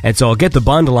emails. And so I'll get the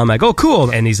bundle, I'm like, oh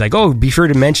cool, and he's like, oh, be sure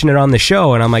to mention it on the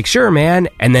show, and I'm like, sure man,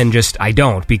 and then just I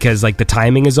don't, because like the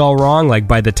timing is all wrong. Like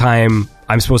by the time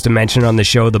I'm supposed to mention it on the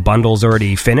show, the bundle's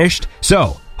already finished.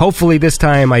 So hopefully this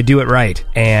time I do it right,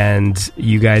 and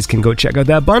you guys can go check out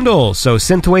that bundle. So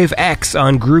Synthwave X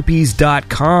on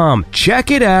groupies.com. Check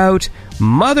it out,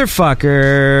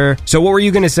 motherfucker. So what were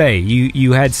you going to say?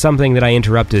 You had something that I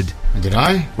interrupted. Did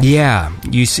I? Yeah.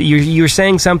 You were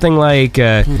saying something like,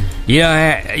 I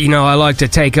like to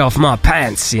take off my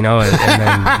pants, and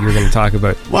then you were going to talk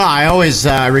about... Well, I always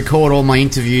record all my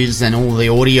interviews and all the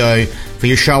audio for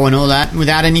your show and all that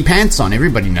without any pants on.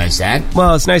 Everybody knows that.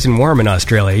 Well, it's nice and warm in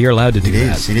Australia. You're allowed to do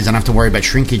that. It is. I don't have to worry about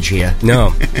shrinkage here.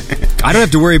 No. I don't have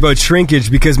to worry about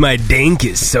shrinkage because my dink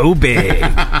is so big.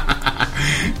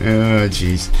 Oh,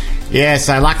 jeez. Yeah,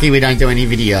 so lucky we don't do any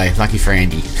video. Lucky for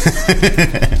Andy.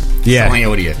 Yeah. Only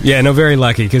audio. Yeah, no, very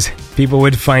lucky, because people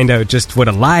would find out just what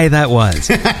a lie that was.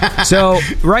 So,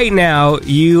 right now,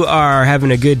 you are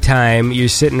having a good time. You're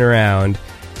sitting around.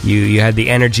 You had the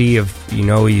energy of,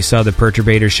 you saw the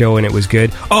Perturbator show and it was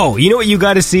good. Oh, you know what you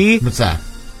got to see? What's that?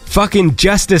 Fucking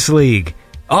Justice League.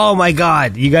 Oh my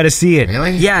god, you gotta see it.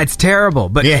 Really? Yeah, it's terrible.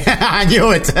 But yeah, I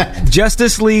knew it.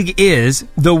 Justice League is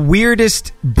the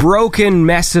weirdest broken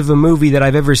mess of a movie that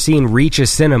I've ever seen reach a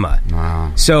cinema.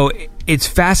 Wow. So it's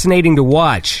fascinating to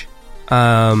watch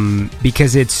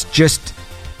because it's just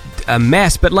a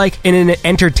mess, but like in an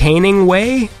entertaining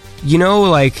way.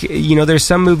 There's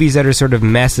some movies that are sort of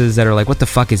messes that are like, what the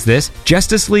fuck is this?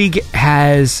 Justice League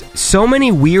has so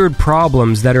many weird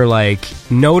problems that are like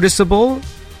noticeable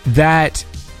that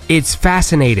it's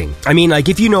fascinating. I mean, like,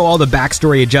 if you know all the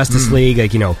backstory of Justice League,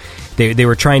 like, they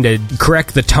were trying to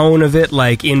correct the tone of it,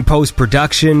 like, in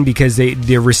post-production, because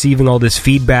they're receiving all this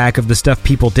feedback of the stuff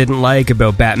people didn't like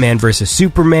about Batman vs.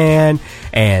 Superman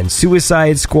and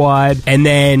Suicide Squad. And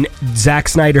then Zack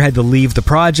Snyder had to leave the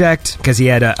project because he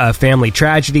had a family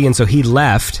tragedy, and so he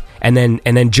left. And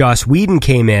then Joss Whedon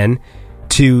came in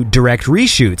to direct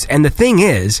reshoots. And the thing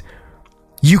is,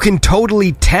 you can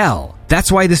totally tell. That's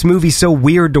why this movie's so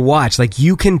weird to watch. Like,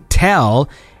 you can tell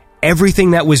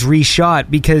everything that was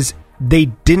reshot because they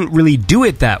didn't really do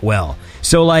it that well.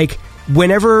 So, like,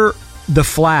 whenever the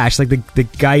Flash, like the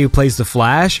guy who plays the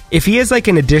Flash, if he has, like,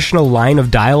 an additional line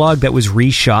of dialogue that was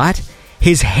reshot,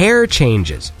 his hair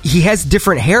changes. He has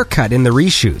different haircut in the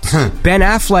reshoots. Ben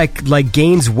Affleck, like,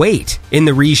 gains weight in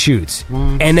the reshoots.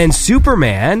 And then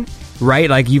Superman...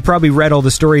 Right? Like, you probably read all the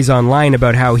stories online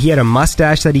about how he had a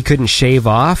mustache that he couldn't shave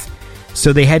off,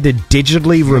 so they had to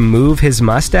digitally remove his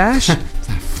mustache.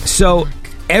 So,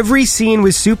 every scene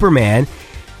with Superman,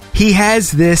 he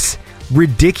has this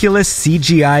ridiculous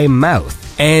CGI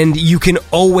mouth, and you can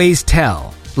always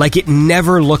tell. Like, it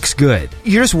never looks good.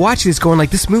 You're just watching this going,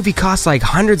 like, this movie costs, like,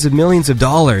 hundreds of millions of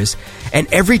dollars,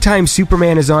 and every time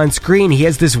Superman is on screen, he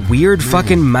has this weird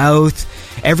fucking mouth.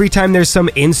 Every time there's some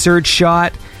insert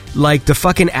shot... like, the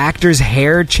fucking actor's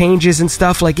hair changes and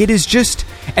stuff. Like, it is just...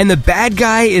 And the bad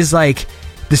guy is, like...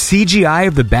 The CGI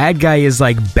of the bad guy is,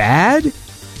 like, bad?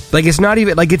 Like, it's not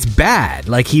even... Like, it's bad.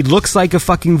 Like, he looks like a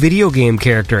fucking video game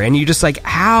character. And you're just like,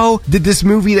 how did this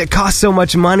movie that cost so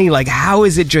much money... Like, how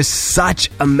is it just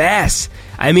such a mess?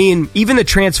 I mean, even the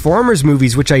Transformers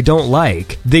movies, which I don't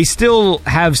like, they still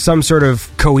have some sort of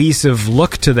cohesive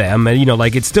look to them. And,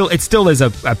 like it still is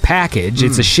a package.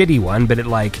 It's a shitty one, but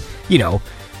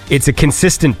it's a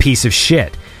consistent piece of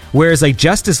shit. Whereas like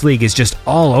Justice League is just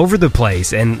all over the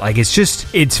place, and like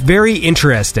it's very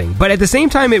interesting. But at the same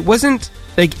time, it wasn't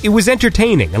like, it was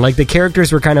entertaining, and like the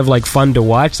characters were kind of like fun to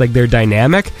watch, like they're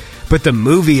dynamic. But the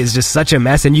movie is just such a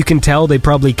mess, and you can tell they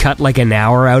probably cut like an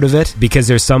hour out of it because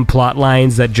there's some plot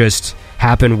lines that just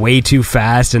happen way too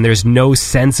fast, and there's no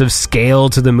sense of scale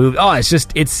to the movie. Oh,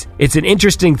 it's an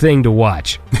interesting thing to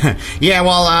watch. Yeah,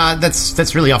 well,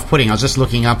 that's really off-putting. I was just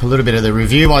looking up a little bit of the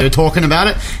review while you're talking about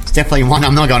it. It's definitely one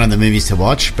I'm not going to the movies to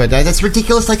watch, but that's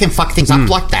ridiculous. They can fuck things up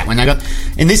like that when they got,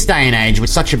 in this day and age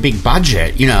with such a big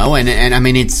budget, and I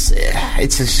mean, it's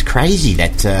just crazy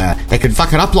that they could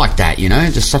fuck it up like that,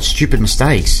 just such stupid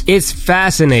mistakes. It's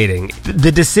fascinating.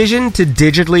 The decision to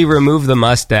digitally remove the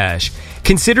mustache,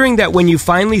 considering that when you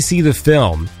finally see the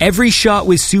film, every shot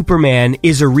with Superman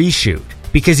is a reshoot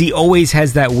because he always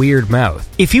has that weird mouth.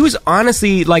 If he was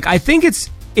honestly, like, I think it's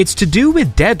to do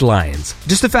with deadlines.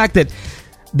 Just the fact that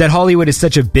Hollywood is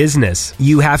such a business,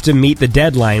 you have to meet the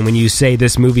deadline. When you say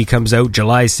this movie comes out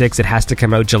July 6th, it has to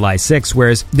come out July 6th,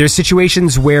 whereas there's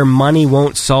situations where money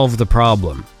won't solve the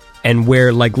problem. And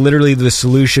where, like, literally the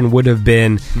solution would have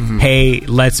been, hey,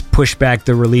 let's push back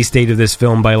the release date of this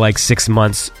film by, like, 6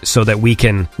 months so that we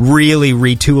can really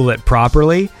retool it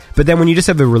properly. But then when you just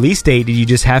have a release date, you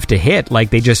just have to hit. Like,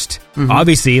 they just...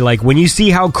 Obviously, like, when you see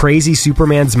how crazy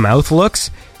Superman's mouth looks,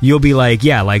 you'll be like,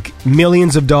 yeah, like,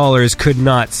 millions of dollars could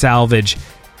not salvage...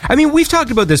 I mean, we've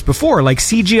talked about this before, like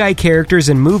CGI characters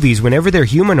in movies, whenever they're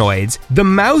humanoids, the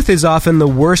mouth is often the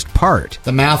worst part.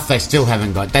 The mouth they still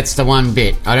haven't got. That's the one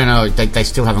bit. I don't know, they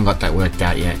still haven't got that worked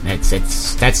out yet.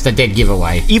 That's the dead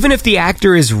giveaway. Even if the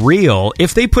actor is real,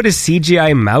 if they put a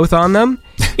CGI mouth on them,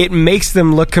 it makes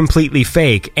them look completely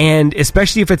fake. And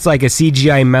especially if it's like a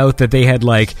CGI mouth that they had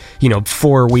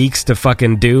 4 weeks to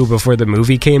fucking do before the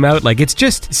movie came out. Like, it's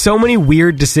just so many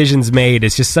weird decisions made.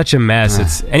 It's just such a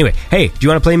mess. Anyway, hey, do you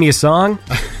want to play me a song?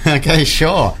 Okay, sure.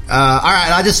 All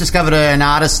right, I just discovered an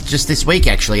artist just this week,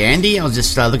 actually, Andy. I was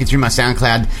just looking through my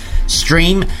SoundCloud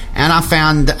stream, and I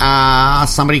found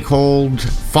somebody called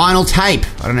Final Tape.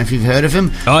 I don't know if you've heard of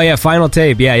him. Oh, yeah, Final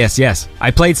Tape. Yeah, yes.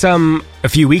 I played some a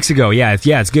few weeks ago. Yeah,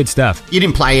 it's good stuff. You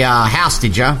didn't play House,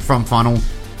 did you, from Final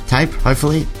Tape,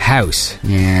 hopefully? House?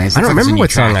 Yeah. I don't remember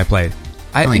what song I played.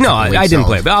 I didn't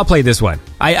play it, but I'll play this one.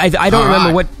 I don't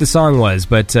remember what the song was,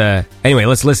 but anyway,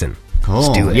 let's listen. Cool.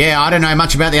 Let's do it. Yeah, I don't know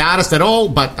much about the artist at all,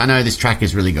 but I know this track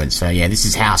is really good. So, yeah, this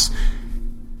is House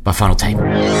by Final Tape.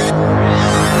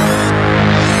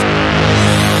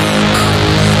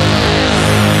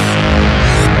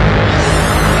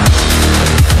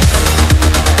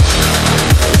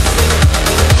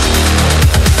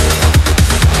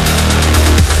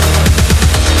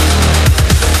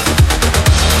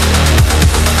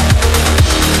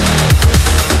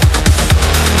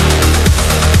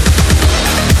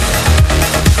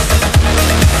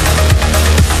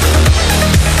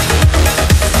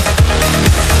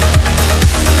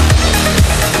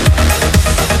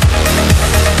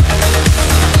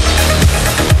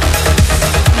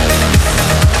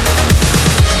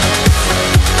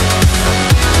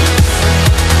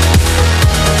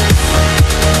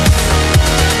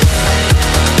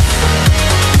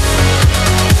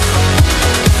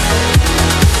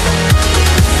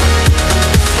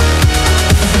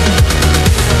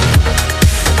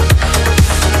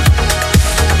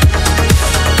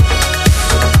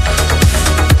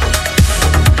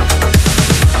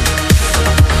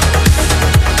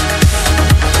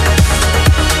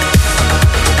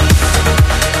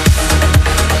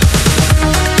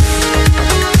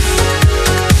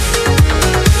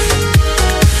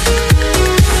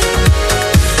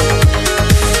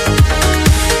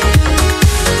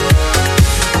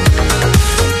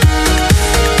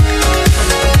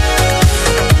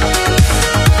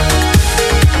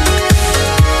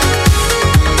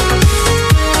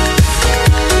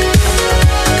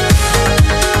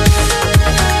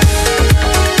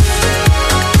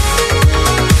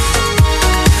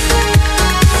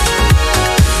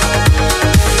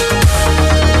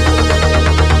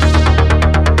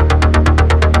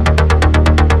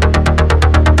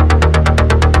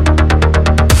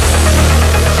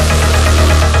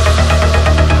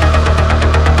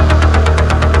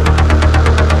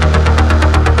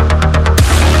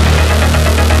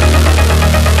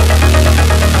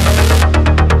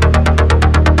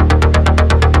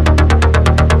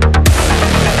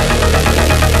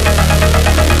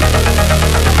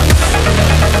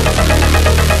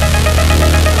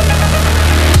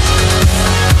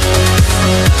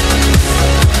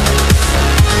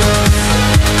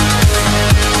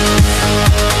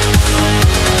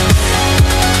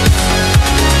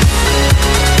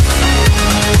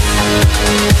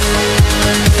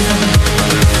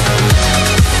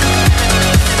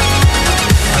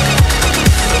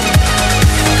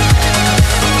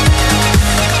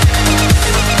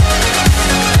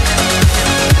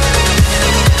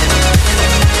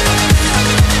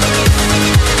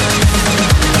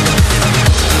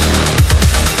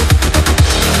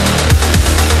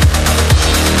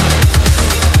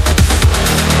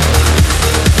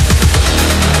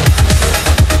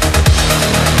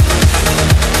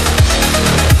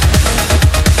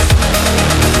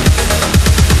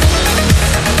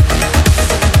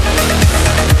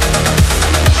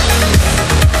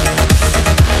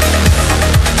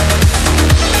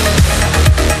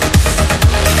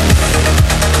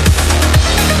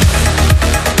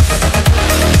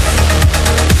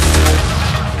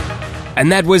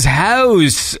 And that was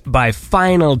House by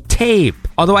Final Tape.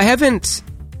 Although I haven't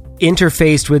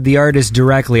interfaced with the artist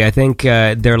directly. I think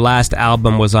their last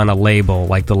album was on a label.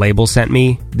 Like the label sent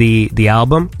me the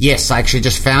album. Yes, I actually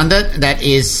just found it. That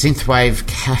is Synthwave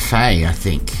Cafe, I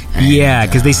think. And, yeah,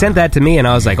 because they sent that to me and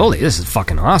I was like, holy, this is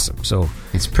fucking awesome. So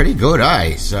it's pretty good,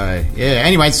 eh? So, yeah.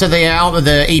 Anyway, so the album,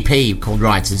 the EP called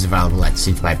Rights is available at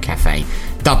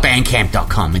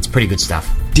synthwavecafe.bandcamp.com. It's pretty good stuff.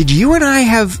 Did you and I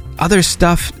have other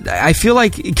stuff? I feel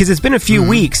like, because it's been a few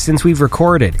weeks since we've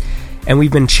recorded. And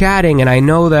we've been chatting, and I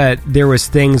know that there was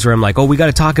things where I'm like, oh, we got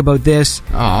to talk about this.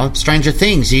 Oh, Stranger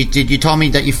Things. You told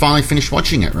me that you finally finished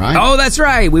watching it, right? Oh, that's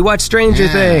right. We watched Stranger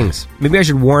Things. Maybe I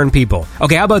should warn people.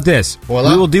 Okay, how about this?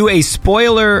 Voila. We will do a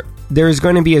spoiler. There's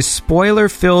going to be a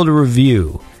spoiler-filled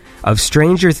review of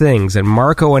Stranger Things that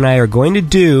Marco and I are going to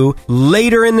do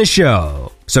later in the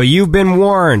show. So you've been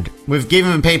warned. We've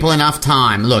given people enough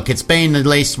time. Look, it's been at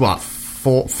least,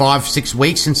 5-6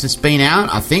 weeks since it's been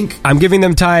out, I think. I'm giving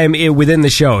them time within the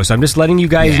show, so I'm just letting you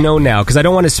guys know now, because I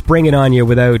don't want to spring it on you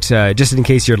without, just in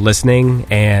case you're listening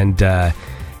and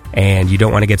you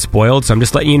don't want to get spoiled. So I'm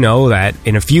just letting you know that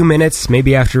in a few minutes,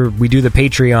 maybe after we do the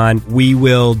Patreon, we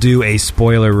will do a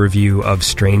spoiler review of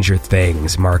Stranger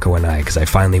Things, Marco and I, because I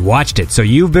finally watched it. So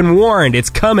you've been warned, it's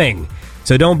coming.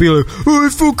 So don't be like,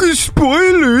 oh, fucking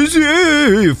spoilers,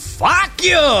 yeah, fuck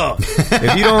you.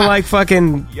 If you don't like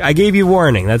fucking, I gave you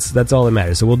warning. That's all that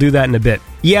matters. So we'll do that in a bit.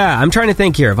 Yeah, I'm trying to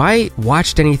think here. Have I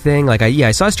watched anything? Like,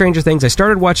 I saw Stranger Things. I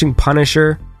started watching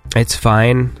Punisher. It's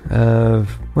fine.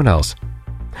 What else?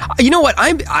 You know what?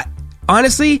 I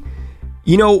honestly,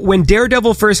 you know, when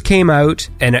Daredevil first came out,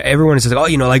 and everyone says, oh,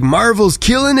 you know, like Marvel's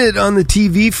killing it on the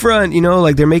TV front, you know,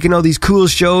 like they're making all these cool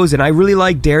shows, and I really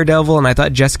liked Daredevil, and I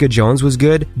thought Jessica Jones was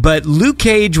good, but Luke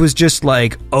Cage was just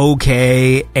like,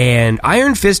 okay, and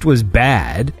Iron Fist was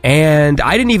bad, and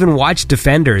I didn't even watch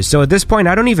Defenders, so at this point,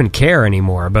 I don't even care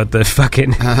anymore about the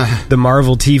fucking, the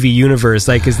Marvel TV universe,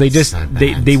 like, because they just,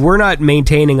 they were not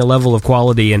maintaining a level of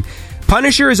quality, and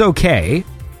Punisher is okay.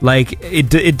 Like,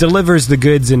 it delivers the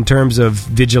goods in terms of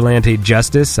vigilante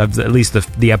justice, of at least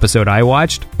the episode I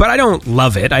watched. But I don't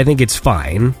love it. I think it's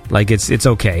fine. Like, it's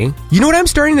okay. You know what I'm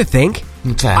starting to think?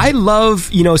 Okay. I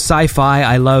love, you know, sci-fi.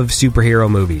 I love superhero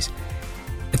movies.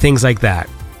 Things like that.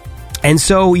 And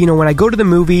so, you know, when I go to the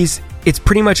movies, it's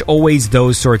pretty much always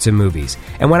those sorts of movies.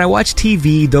 And when I watch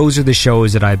TV, those are the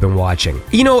shows that I've been watching.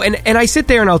 You know, and I sit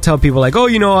there and I'll tell people like, oh,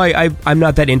 you know, I'm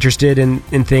not that interested in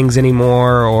things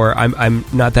anymore, or I'm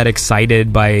not that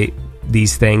excited by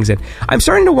these things. And I'm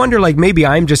starting to wonder, like, maybe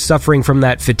I'm just suffering from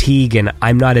that fatigue and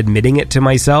I'm not admitting it to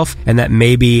myself, and that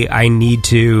maybe I need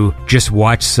to just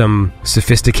watch some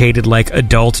sophisticated, like,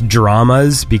 adult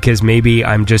dramas, because maybe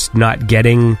I'm just not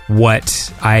getting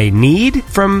what I need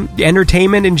from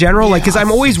entertainment in general. Like, because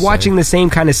I'm always watching the same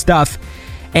kind of stuff.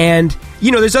 And,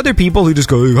 you know, there's other people who just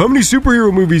go, how many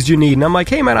superhero movies do you need? And I'm like,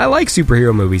 hey, man, I like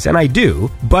superhero movies. And I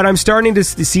do. But I'm starting to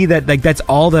see that, like, that's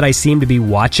all that I seem to be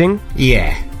watching.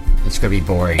 Yeah. It's going to be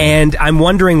boring. And I'm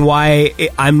wondering why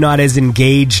I'm not as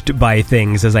engaged by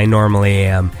things as I normally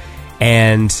am.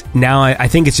 And now I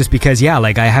think it's just because, yeah,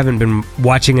 like I haven't been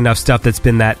watching enough stuff that's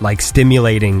been that like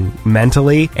stimulating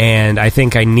mentally. And I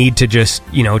think I need to just,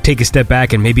 you know, take a step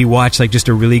back and maybe watch like just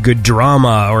a really good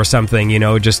drama or something, you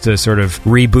know, just to sort of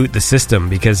reboot the system,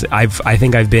 because I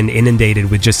think I've been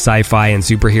inundated with just sci-fi and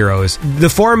superheroes. The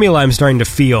formula I'm starting to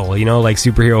feel, you know, like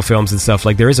superhero films and stuff,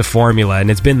 like there is a formula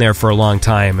and it's been there for a long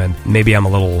time, and maybe I'm a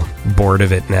little bored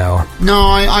of it now. No,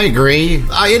 I agree.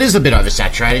 It is a bit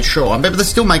oversaturated, sure, but they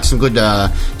still make some good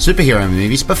superhero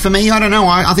movies. But for me, I don't know.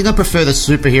 I think I prefer the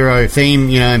superhero theme,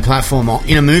 you know, and platform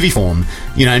in a movie form.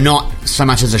 You know, not so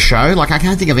much as a show. Like, I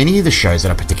can't think of any of the shows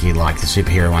that I particularly like, the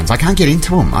superhero ones. I can't get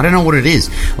into them. I don't know what it is.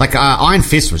 Like, Iron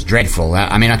Fist was dreadful.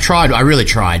 I mean, I really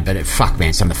tried, but fuck,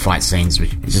 man, some of the fight scenes was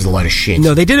just a load of shit.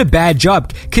 No, they did a bad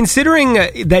job. Considering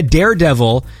that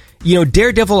Daredevil... You know,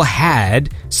 Daredevil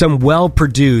had some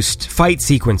well-produced fight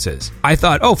sequences. I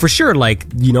thought, oh, for sure, like,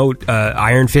 you know,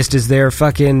 Iron Fist is their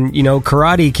fucking, you know,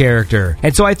 karate character.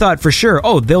 And so I thought, for sure,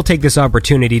 oh, they'll take this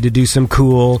opportunity to do some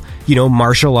cool, you know,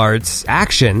 martial arts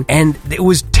action. And it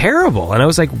was terrible. And I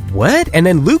was like, what? And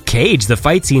then Luke Cage, the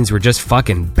fight scenes were just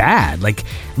fucking bad. Like,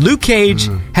 Luke Cage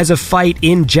has a fight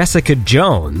in Jessica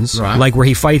Jones, right, like where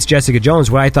he fights Jessica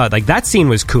Jones, where I thought, like, that scene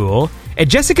was cool. And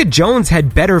Jessica Jones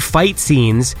had better fight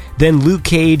scenes than Luke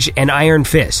Cage and Iron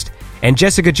Fist. And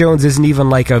Jessica Jones isn't even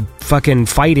like a fucking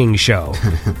fighting show.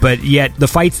 But yet the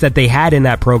fights that they had in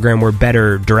that program were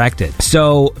better directed.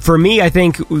 So for me, I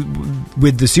think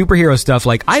with the superhero stuff,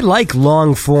 like I like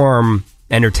long form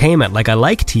entertainment. Like, I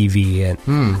like TV,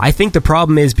 and I think the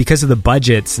problem is because of the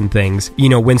budgets and things, you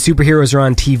know, when superheroes are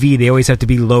on TV, they always have to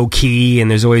be low key,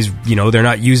 and there's always, you know, they're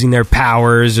not using their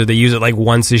powers, or they use it like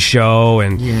once a show,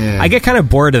 and I get kind of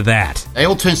bored of that. They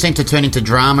all seem to turn into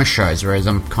drama shows, whereas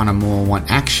I'm kind of more want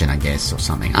action, I guess, or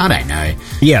something. I don't know.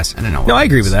 Yes. I don't know. No, I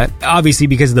agree with that. Obviously,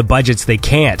 because of the budgets, they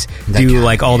can't do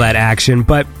like all that action,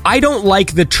 but I don't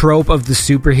like the trope of the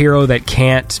superhero that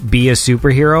can't be a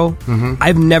superhero.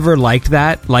 I've never liked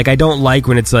that. Like, I don't like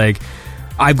when it's like,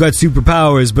 I've got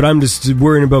superpowers, but I'm just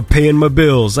worrying about paying my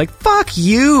bills. Like, fuck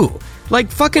you. Like,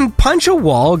 fucking punch a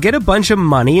wall, get a bunch of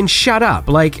money, and shut up.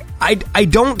 Like, I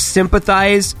don't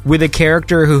sympathize with a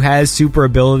character who has super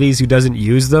abilities who doesn't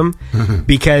use them,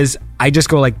 because I just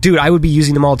go like, dude, I would be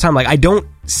using them all the time. Like, I don't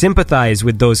sympathize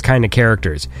with those kind of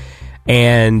characters.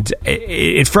 And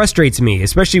it frustrates me,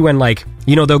 especially when, like,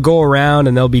 you know, they'll go around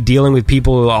and they'll be dealing with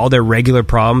people, all their regular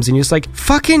problems, and you're just like,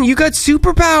 fucking, you got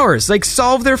superpowers. Like,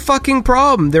 solve their fucking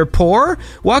problem. They're poor,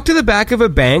 walk to the back of a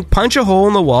bank, punch a hole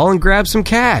in the wall, and grab some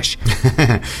cash.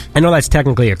 I know that's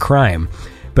technically a crime,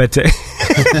 but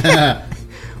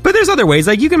but there's other ways.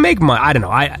 Like, you can make money. I don't know.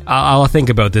 I'll think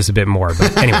about this a bit more.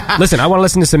 But anyway, listen, I want to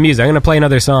listen to some music. I'm going to play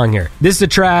another song here. This is a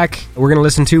track we're going to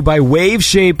listen to by Wave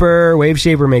Shaper. Wave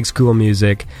Shaper makes cool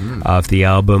music off the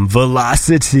album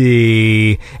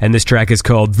Velocity. And this track is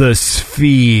called The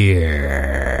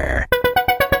Sphere.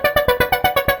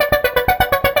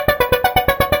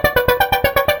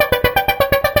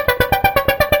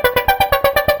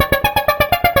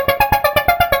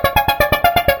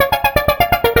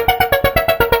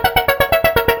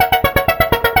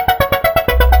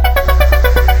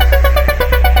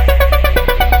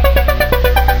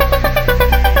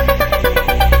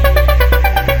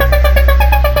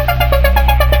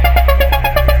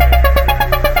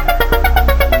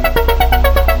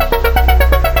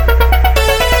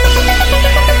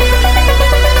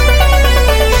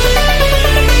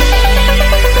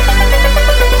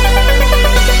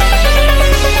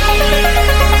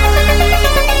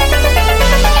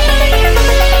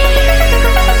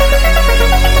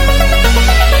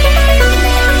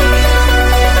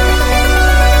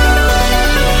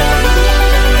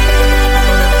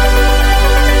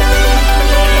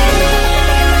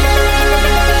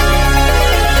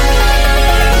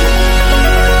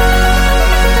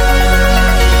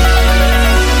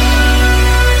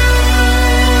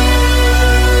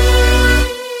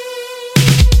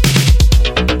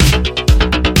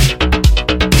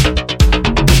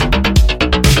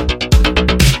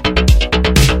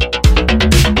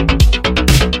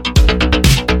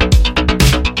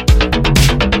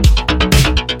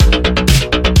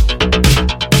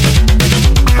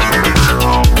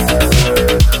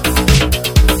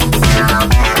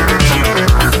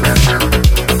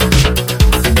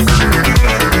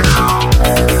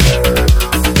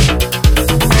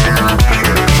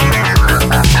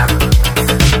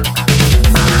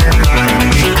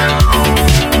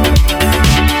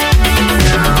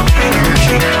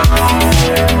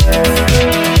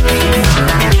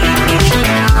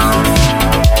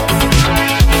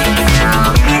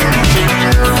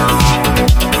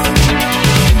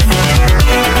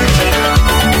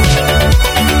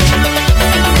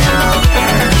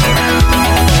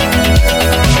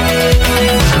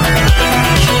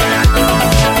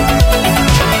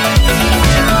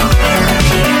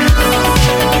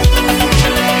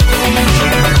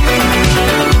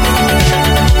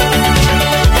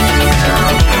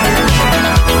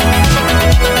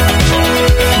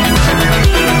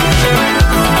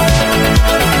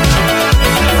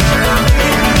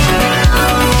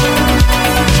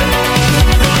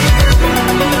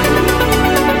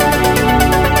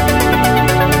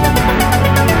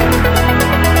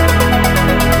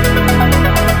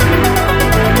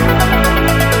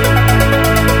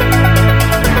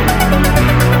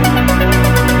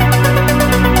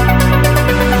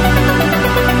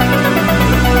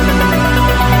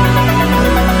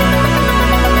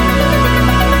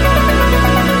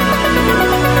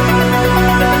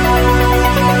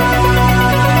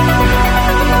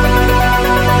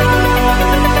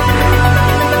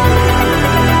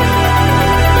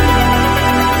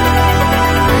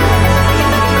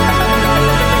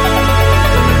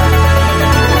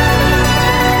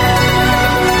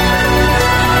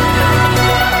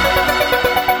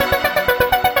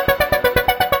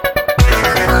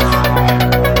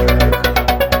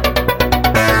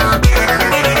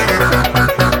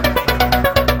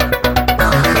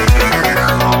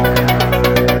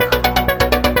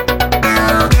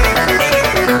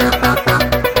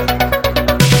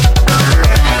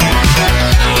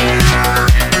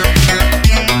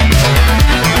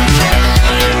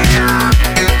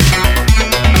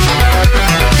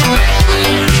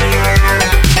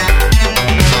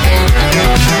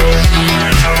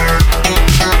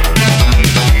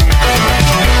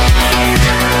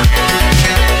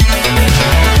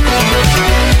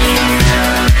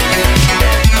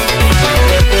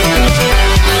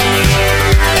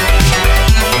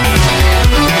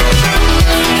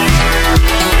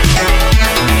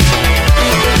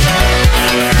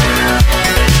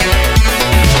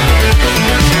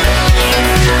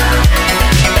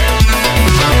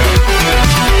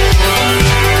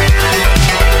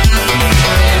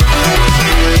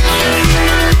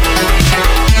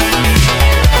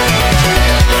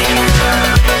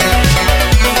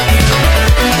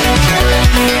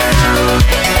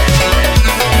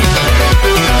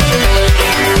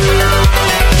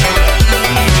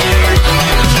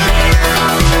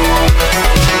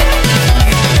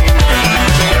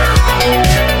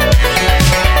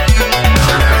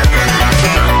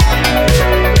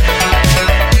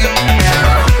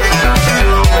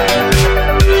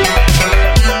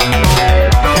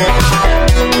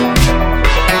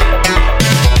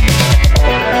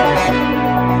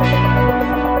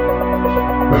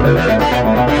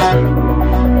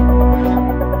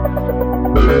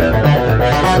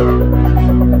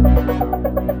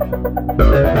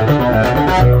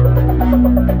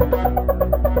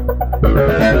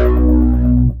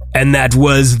 And that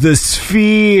was The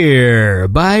Sphere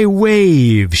by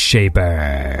Wave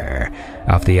Shaper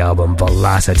off the album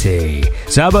Velocity.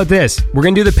 So how about this? We're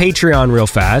going to do the Patreon real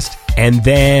fast, and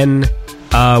then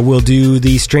we'll do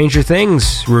the Stranger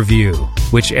Things review,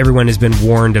 which everyone has been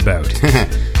warned about.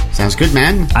 Sounds good,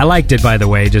 man. I liked it, by the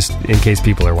way, just in case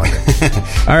people are wondering.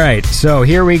 All right, so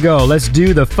here we go. Let's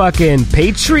do the fucking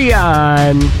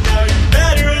Patreon. Now you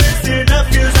better listen up,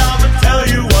 'cause I'ma tell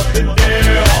you what the deal.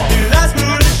 The last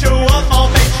move to show up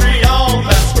on Patreon,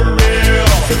 that's for real.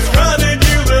 Subscribing,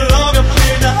 you belong up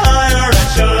in the higher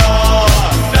echelon.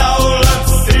 Now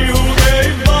let's see who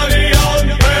gave money on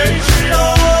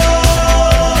Patreon.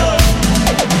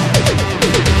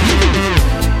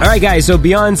 All right, guys, so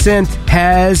Beyond Synth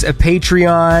has a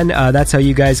Patreon. That's how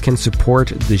you guys can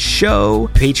support the show.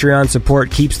 Patreon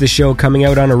support keeps the show coming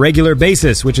out on a regular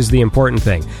basis, which is the important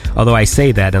thing. Although I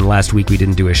say that, and last week we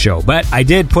didn't do a show. But I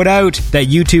did put out that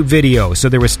YouTube video, so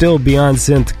there was still Beyond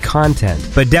Synth content.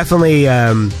 But definitely,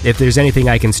 if there's anything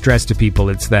I can stress to people,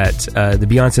 it's that the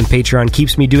Beyond Synth Patreon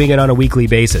keeps me doing it on a weekly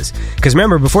basis. Because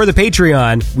remember, before the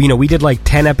Patreon, we did like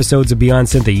 10 episodes of Beyond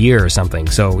Synth a year or something.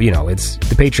 So, it's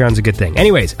the Patreon's a good thing.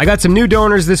 Anyways, I got some new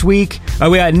donors this week.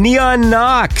 We got Neon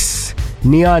Knox.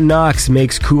 Neon Knox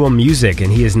makes cool music,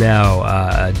 and he is now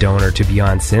a donor to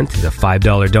Beyond Synth. He's a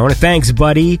 $5 donor. Thanks,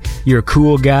 buddy. You're a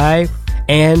cool guy.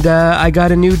 And I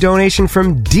got a new donation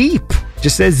from Deep.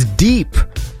 Just says Deep.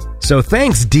 So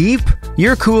thanks, Deep.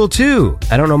 You're cool too.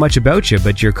 I don't know much about you,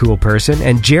 but you're a cool person.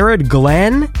 And Jared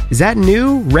Glenn, is that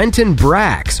new? Renton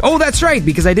Brax. Oh, that's right,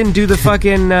 because I didn't do the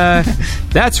fucking...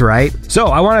 that's right. So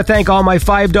I want to thank all my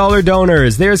 $5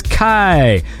 donors. There's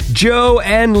Kai, Joe,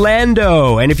 and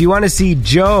Lando. And if you want to see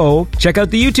Joe, check out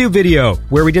the YouTube video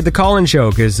where we did the call-in show,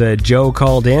 because Joe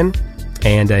called in.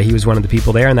 And he was one of the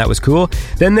people there, and that was cool.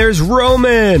 Then there's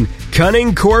Roman,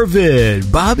 Cunning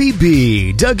Corvid, Bobby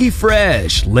B, Dougie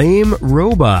Fresh, Lame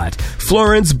Robot,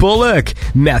 Florence Bullock,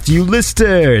 Matthew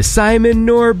Lister, Simon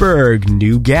Norberg,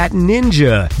 Nougat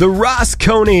Ninja, The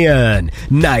Rosconian,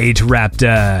 Night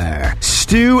Raptor,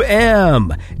 Stu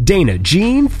M, Dana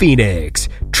Jean Phoenix,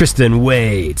 Tristan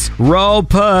Waits, Raul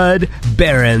Pud,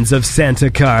 Barons of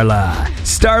Santa Carla,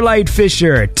 Starlight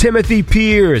Fisher, Timothy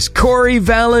Pierce, Corey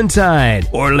Valentine,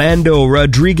 Orlando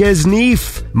Rodriguez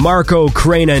Neef, Marco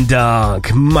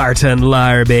Cranendonk, Martin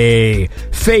Larby,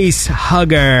 Face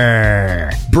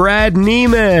Hugger, Brad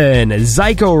Neiman,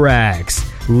 Zycorax,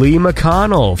 Lee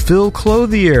McConnell, Phil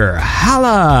Clothier,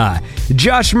 Hala,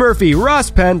 Josh Murphy, Ross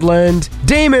Pentland,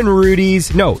 Damian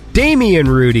Rudies,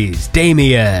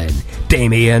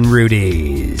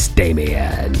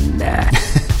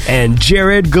 and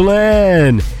Jared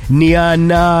Glenn, Neon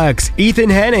Knox, Ethan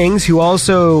Hennings, who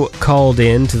also called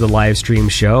in to the live stream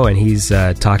show, and he's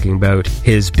talking about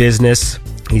his business.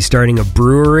 He's starting a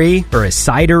brewery, or a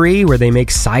cidery, where they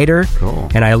make cider. Cool.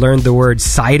 And I learned the word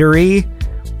cidery,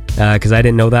 because I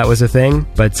didn't know that was a thing.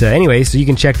 But anyway, so you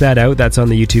can check that out. That's on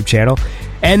the YouTube channel.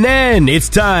 And then it's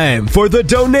time for the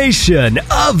donation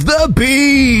of the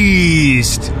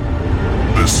beast.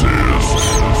 This is the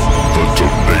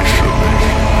donation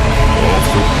of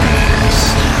the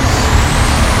beast.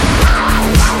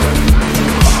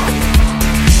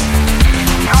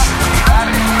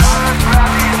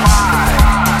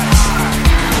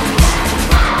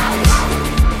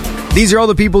 These are all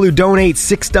the people who donate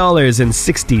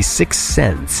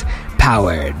 $6.66,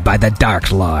 powered by the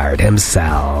Dark Lord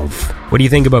himself. What do you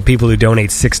think about people who donate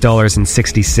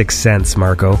 $6.66,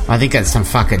 Marco? I think that's some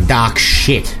fucking dark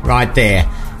shit right there.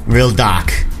 Real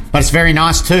dark. But it's very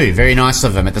nice too. Very nice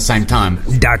of them at the same time.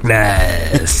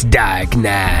 Darkness.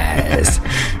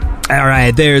 All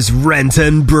right, there's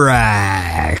Renton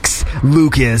Brax,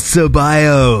 Lucas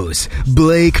Ceballos,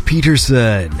 Blake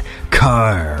Peterson,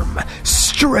 Carm,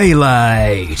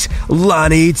 Straylight,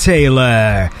 Lonnie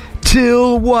Taylor,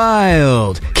 Till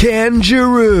Wild, Ken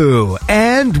Giroux,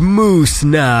 and Moose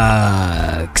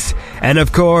Knox. And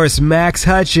of course, Max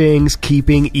Hutchings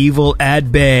keeping evil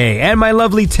at bay. And my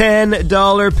lovely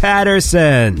 $10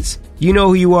 Pattersons. You know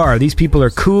who you are. These people are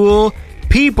cool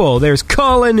people. There's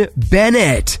Colin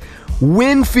Bennett,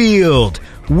 Winfield,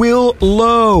 Will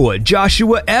Lowe,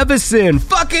 Joshua Evison,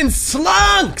 fucking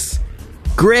slunks!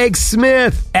 Greg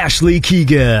Smith, Ashley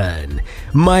Keegan,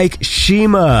 Mike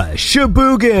Shima,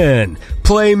 Shabugan,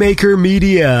 Playmaker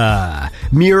Media,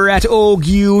 Murat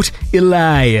Ogyut,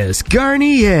 Elias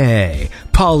Garnier,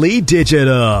 Polly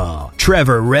Digital,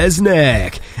 Trevor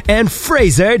Resnick, and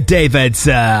Fraser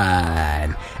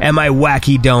Davidson. And my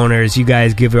wacky donors, you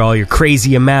guys give all your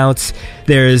crazy amounts.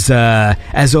 There's,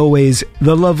 as always,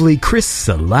 the lovely Chris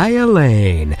Salaya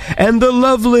Lane, and the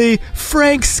lovely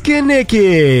Frank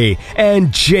Skinicki,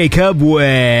 and Jacob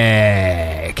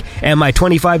Wick, and my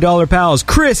 $25 pals,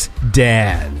 Chris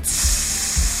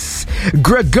Dance,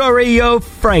 Gregorio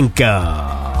Franco,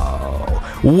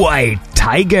 White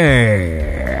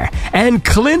Tiger, and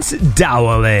Clint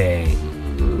Dowling.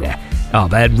 Oh,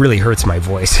 that really hurts my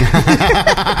voice. Oh,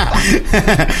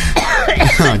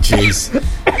 jeez.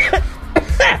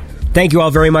 Thank you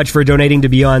all very much for donating to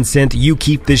Beyond Synth. You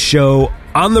keep this show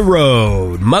on the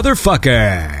road,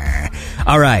 motherfucker.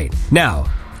 All right, now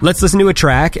let's listen to a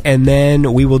track, and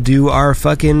then we will do our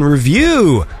fucking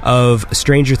review of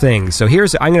Stranger Things. So I'm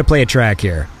going to play a track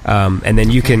here, and then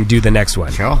you can do the next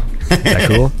one. Sure. Is that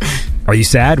cool? Are you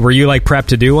sad? Were you like prepped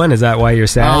to do one? Is that why you're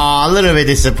sad? Oh, a little bit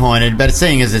disappointed, but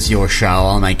seeing as it's your show,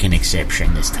 I'll make an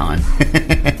exception this time.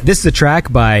 This is a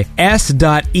track by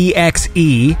S.exe.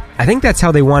 I think that's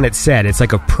how they want it said. It's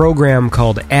like a program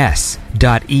called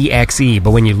S.exe,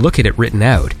 but when you look at it written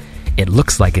out, it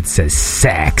looks like it says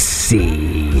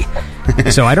sexy.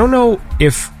 So I don't know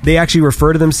if they actually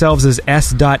refer to themselves as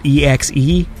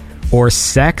S.exe or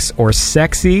sex or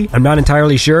sexy. I'm not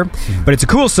entirely sure, but it's a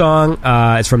cool song.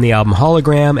 It's from the album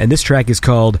Hologram, and this track is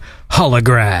called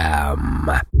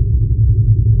Hologram.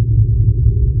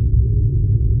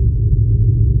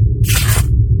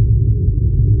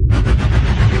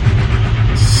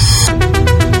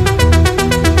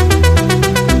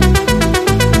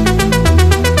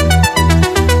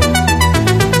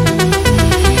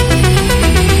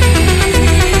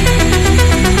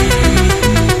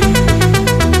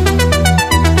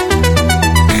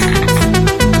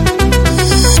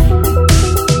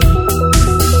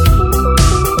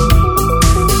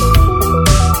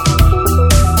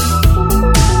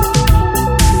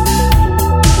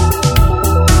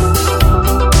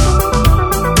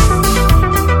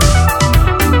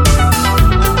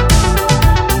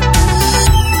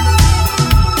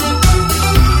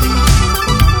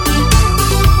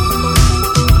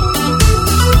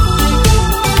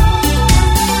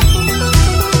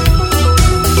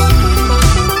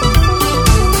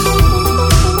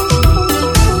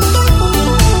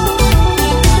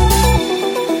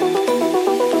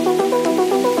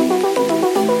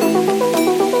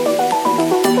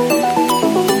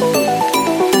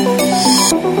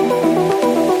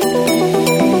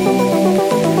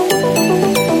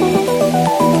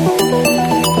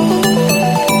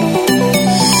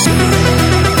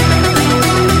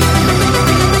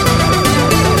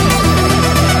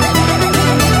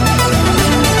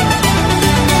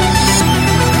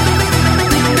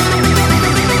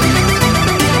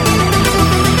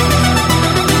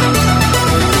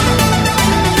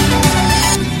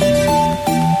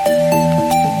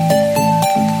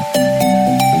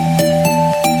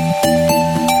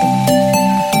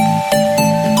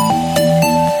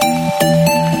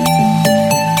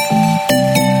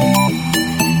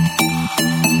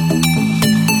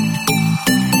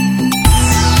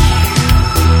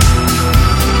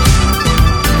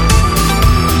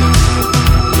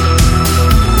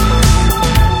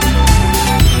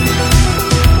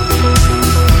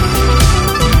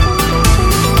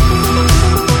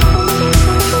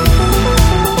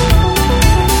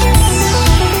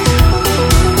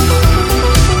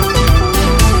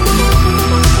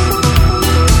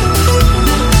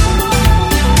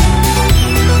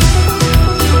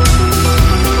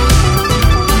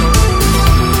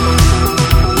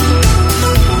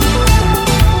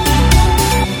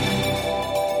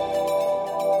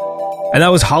 And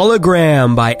that was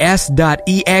Hologram by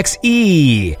S.exe,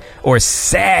 or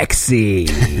sexy.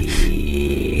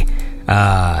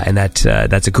 And that's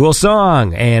a cool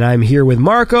song. And I'm here with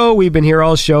Marco. We've been here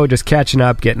all show just catching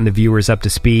up, getting the viewers up to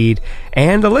speed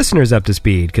and the listeners up to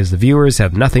speed, because the viewers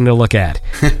have nothing to look at.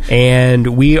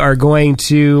 And we are going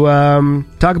to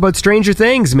talk about Stranger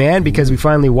Things, man, because we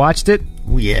finally watched it.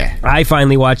 Oh, yeah. I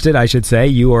finally watched it, I should say.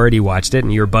 You already watched it,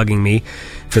 and you were bugging me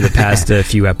for the past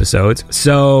few episodes.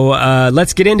 So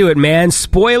let's get into it, man.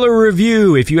 Spoiler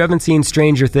review. If you haven't seen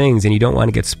Stranger Things and you don't want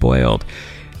to get spoiled,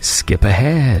 skip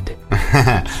ahead.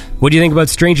 What do you think about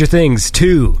Stranger Things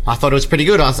 2? I thought it was pretty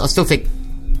good. I still think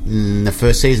the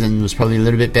first season was probably a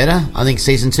little bit better. I think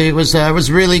season 2 was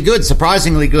really good,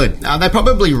 surprisingly good. They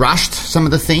probably rushed some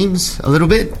of the themes a little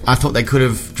bit. I thought they could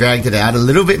have dragged it out a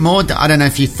little bit more. I don't know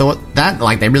if you thought that.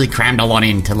 Like, they really crammed a lot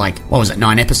into,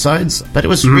 9 episodes? But it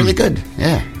was really good,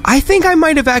 yeah. I think I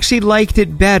might have actually liked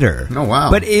it better. Oh,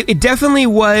 wow. But it definitely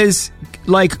was...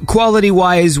 like,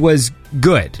 quality-wise was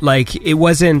good. Like, it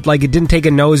wasn't, like, it didn't take a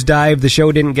nosedive. The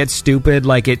show didn't get stupid.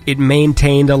 Like, it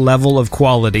maintained a level of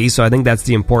quality, so I think that's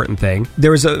the important thing.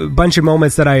 There was a bunch of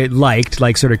moments that I liked,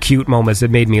 like, sort of cute moments that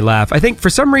made me laugh. I think, for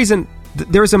some reason,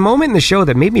 there was a moment in the show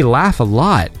that made me laugh a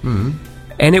lot. Mm-hmm.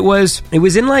 And it was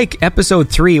in, like, episode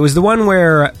 3. It was the one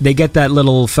where they get that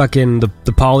little fucking, the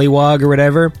pollywog or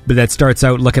whatever, but that starts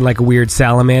out looking like a weird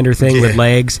salamander thing with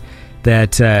legs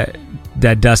that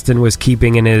Dustin was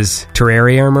keeping in his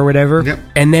terrarium or whatever. Yep.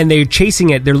 And then they're chasing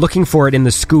it. They're looking for it in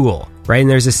the school, right? And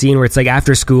there's a scene where it's like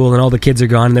after school and all the kids are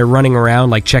gone and they're running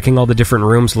around, like, checking all the different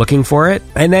rooms looking for it.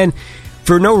 And then,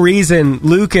 for no reason,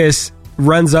 Lucas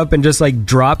runs up and just, like,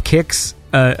 drop kicks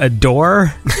a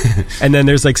door, and then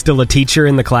there's, like, still a teacher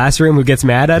in the classroom who gets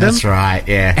mad at him. That's right,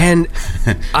 yeah. And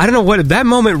I don't know what, that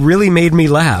moment really made me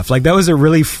laugh. Like, that was a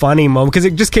really funny moment, because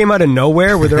it just came out of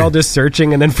nowhere, where they're all just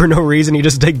searching, and then for no reason, he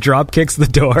just, like, drop kicks the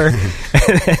door,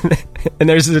 and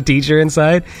there's a teacher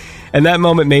inside. And that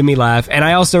moment made me laugh. And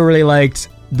I also really liked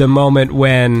the moment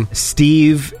when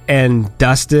Steve and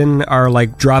Dustin are,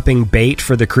 like, dropping bait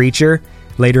for the creature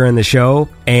later in the show,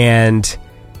 and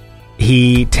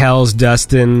he tells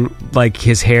Dustin, like,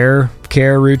 his hair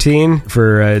care routine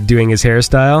for doing his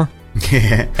hairstyle.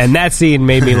 Yeah. And that scene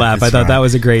made me laugh. I thought that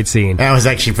was a great scene. That was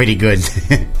actually pretty good.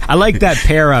 I like that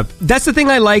pair up. That's the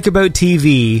thing I like about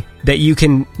TV that you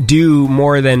can do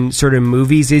more than sort of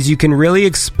movies, is you can really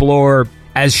explore,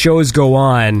 as shows go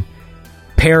on,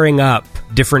 pairing up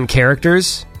different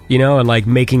characters, you know, and, like,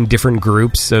 making different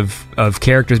groups of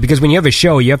characters. Because when you have a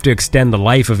show, you have to extend the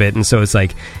life of it. And so it's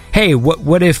like, hey,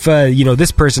 what if, you know,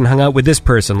 this person hung out with this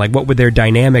person? Like, what would their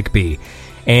dynamic be?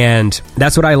 And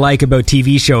that's what I like about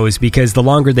TV shows, because the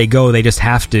longer they go, they just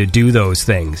have to do those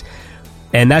things.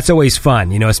 And that's always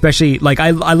fun, you know, especially, like, I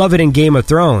love it in Game of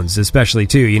Thrones, especially,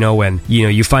 too, you know, when, you know,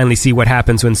 you finally see what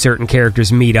happens when certain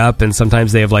characters meet up, and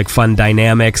sometimes they have, like, fun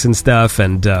dynamics and stuff,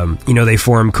 and, you know, they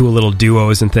form cool little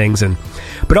duos and things.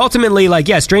 But ultimately, like,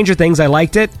 yeah, Stranger Things, I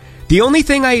liked it. The only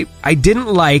thing I didn't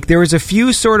like, there was a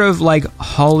few sort of, like,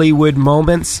 Hollywood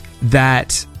moments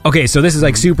that, okay, so this is,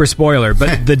 like, super spoiler,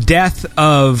 but the death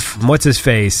of, what's his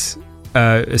face?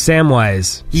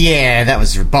 Samwise. Yeah, that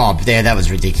was Bob. There, that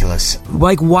was ridiculous.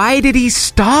 Like, why did he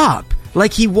stop?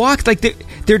 Like, he walked, like,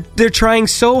 they're trying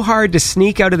so hard to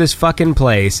sneak out of this fucking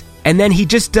place, and then he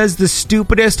just does the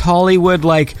stupidest Hollywood,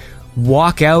 like,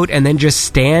 walk out and then just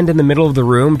stand in the middle of the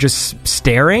room just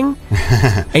staring.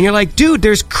 And you're like, dude,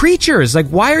 there's creatures. Like,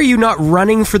 why are you not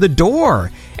running for the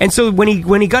door? And so when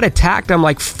he got attacked, I'm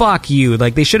like, fuck you.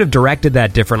 Like, they should have directed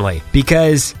that differently,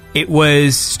 because it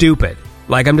was stupid.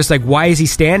 Like, I'm just like, why is he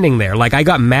standing there? Like, I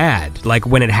got mad, like,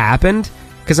 when it happened,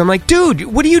 because I'm like, dude,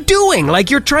 what are you doing? Like,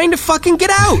 you're trying to fucking get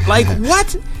out. Like,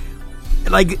 what?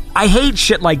 Like, I hate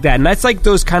shit like that. And that's like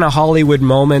those kind of Hollywood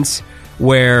moments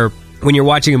where when you're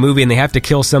watching a movie and they have to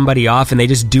kill somebody off and they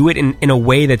just do it in a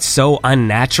way that's so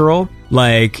unnatural.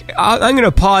 Like, I'm going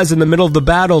to pause in the middle of the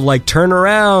battle, like, turn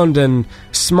around and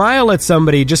smile at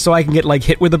somebody just so I can get, like,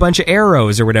 hit with a bunch of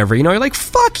arrows or whatever. You know, you're like,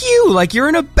 fuck you. Like, you're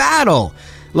in a battle.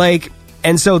 Like...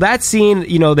 And so that scene,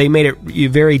 you know, they made it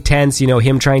very tense, you know,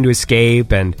 him trying to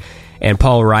escape and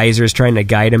Paul Reiser's trying to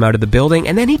guide him out of the building.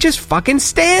 And then he just fucking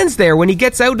stands there when he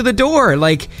gets out of the door,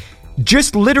 like,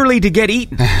 just literally to get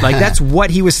eaten. Like, that's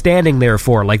what he was standing there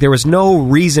for. Like, there was no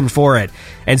reason for it.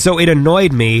 And so it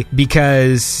annoyed me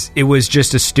because it was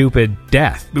just a stupid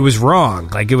death. It was wrong.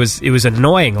 Like, it was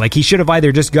annoying. Like, he should have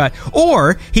either just got,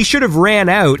 or he should have ran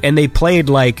out and they played,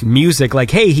 like, music,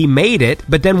 like, hey, he made it,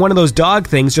 but then one of those dog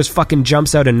things just fucking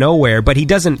jumps out of nowhere, but he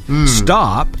doesn't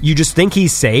stop. You just think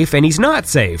he's safe and he's not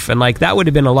safe. And, like, that would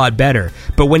have been a lot better.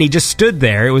 But when he just stood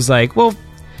there, it was like, well,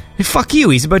 fuck you,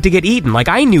 he's about to get eaten. Like,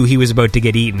 I knew he was about to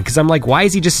get eaten, because I'm like, why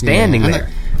is he just standing there?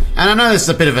 And I know this is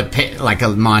a bit of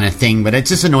a minor thing, but it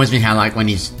just annoys me how, like, when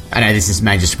he's, I know this is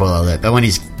major spoiler alert, but when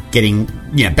he's getting,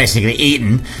 you know, basically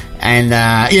eaten, and,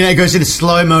 you know, it goes into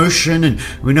slow motion, and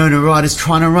Winona Ryder's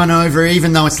trying to run over,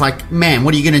 even though it's like, man,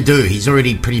 what are you going to do? He's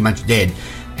already pretty much dead.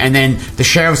 And then the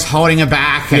sheriff's holding her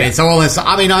back, and it's all this,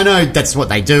 I mean, I know that's what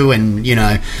they do, and, you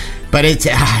know, but it's,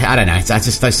 I don't know, it's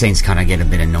just, those scenes kind of get a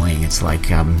bit annoying. It's like,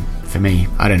 for me,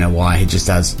 I don't know why, he just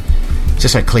does,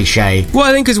 just a cliche. Well,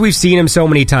 I think because we've seen him so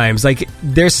many times, like,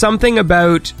 there's something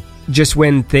about just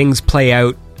when things play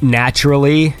out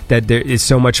naturally that there is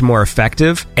so much more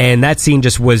effective, and that scene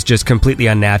was just completely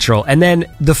unnatural. And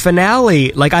then the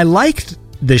finale, like, I liked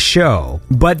the show,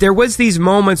 but there was these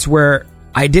moments where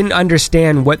I didn't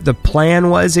understand what the plan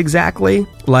was exactly.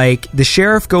 Like, the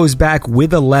sheriff goes back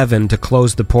with 11 to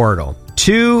close the portal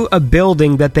to a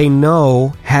building that they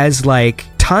know has, like,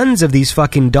 tons of these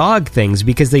fucking dog things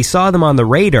because they saw them on the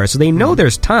radar, so they know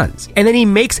there's tons. And then he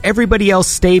makes everybody else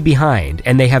stay behind,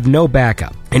 and they have no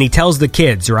backup. And he tells the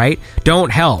kids, right, don't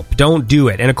help, don't do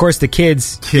it. And of course the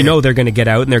kids, you know they're going to get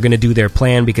out and they're going to do their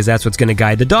plan because that's what's going to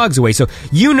guide the dogs away. So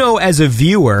you know as a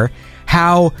viewer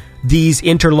how these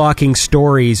interlocking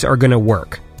stories are going to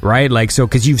work. Right? Like, so,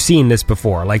 because you've seen this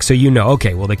before. Like, so you know,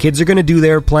 okay, well, the kids are going to do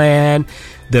their plan,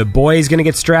 the boy's going to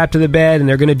get strapped to the bed, and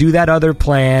they're going to do that other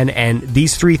plan, and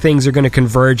these three things are going to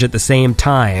converge at the same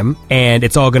time, and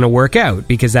it's all going to work out,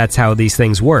 because that's how these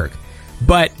things work.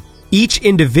 But each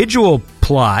individual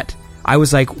plot, I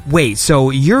was like, wait,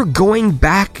 so you're going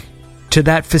back to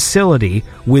that facility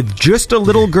with just a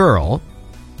little girl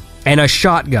and a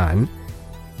shotgun,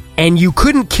 and you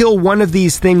couldn't kill one of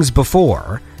these things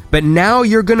before, but now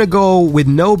you're gonna go with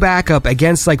no backup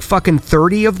against like fucking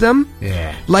 30 of them?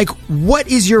 Yeah. Like, what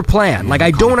is your plan? Like,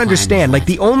 I don't understand. Like,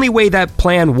 the only way that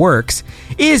plan works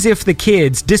is if the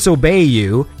kids disobey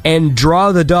you and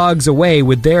draw the dogs away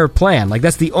with their plan. Like,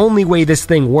 that's the only way this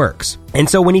thing works. And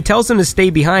so when he tells them to stay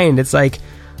behind, it's like,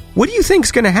 what do you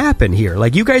think's gonna happen here?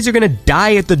 Like, you guys are gonna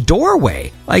die at the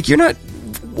doorway. Like, you're not...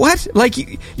 What? Like,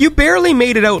 you barely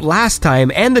made it out last time,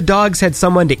 and the dogs had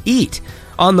someone to eat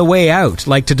on the way out,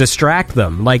 like to distract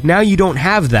them. Like, now you don't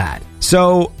have that.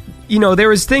 So, you know, there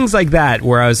was things like that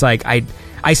where I was like,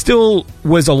 I still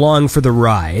was along for the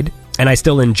ride, and I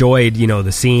still enjoyed, you know,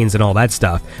 the scenes and all that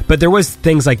stuff. But there was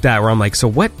things like that where I'm like, so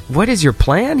what is your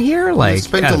plan here? Like, They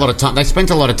spent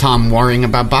a lot of time worrying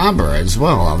about Barbara as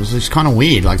well. It was just kind of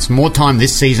weird. Like, it's more time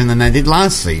this season than they did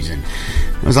last season.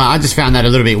 It was like, I just found that a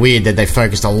little bit weird that they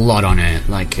focused a lot on it.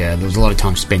 Like, there was a lot of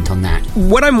time spent on that.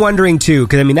 What I'm wondering too,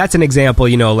 because I mean that's an example,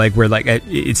 you know, like where like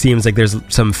it seems like there's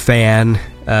some fan,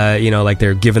 you know, like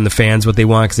they're giving the fans what they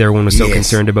want because everyone was so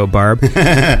concerned about Barb.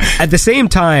 At the same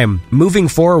time, moving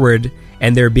forward,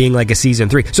 and there being like a season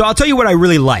 3. So I'll tell you what I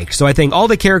really liked. So I think all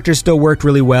the characters still worked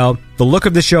really well. The look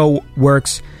of the show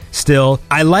works still.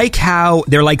 I like how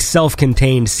they're like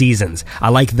self-contained seasons. I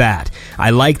like that.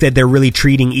 I like that they're really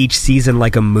treating each season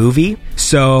like a movie.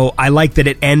 So I like that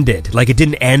it ended. Like, it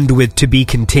didn't end with to be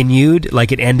continued.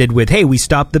 Like, it ended with, hey, we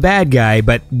stopped the bad guy,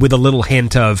 but with a little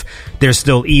hint of there's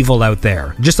still evil out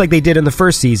there. Just like they did in the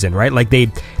first season, right? Like, they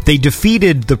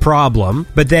defeated the problem,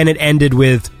 but then it ended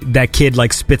with that kid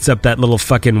like spits up that little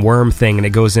fucking worm thing and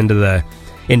it goes into the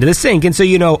sink. And so,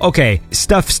 you know, okay,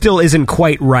 stuff still isn't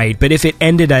quite right, but if it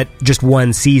ended at just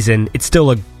one season, it's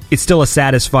still a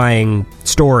satisfying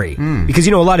story. Because,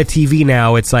 you know, a lot of TV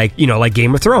now, it's like, you know, like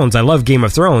Game of Thrones. I love Game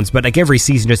of Thrones, but like every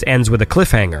season just ends with a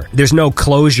cliffhanger. There's no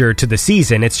closure to the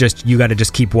season. It's just, you got to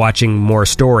just keep watching more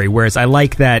story. Whereas I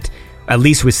like that, at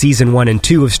least with season 1 and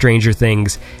 2 of Stranger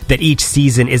Things, that each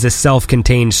season is a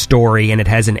self-contained story and it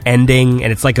has an ending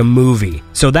and it's like a movie.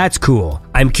 So that's cool.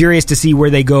 I'm curious to see where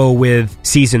they go with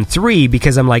season 3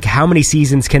 because I'm like, how many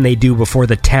seasons can they do before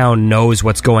the town knows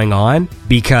what's going on?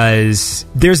 Because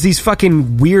there's these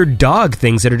fucking weird dog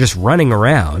things that are just running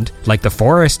around, like the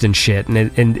forest and shit,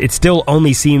 and it still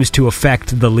only seems to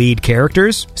affect the lead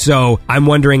characters. So I'm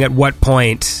wondering at what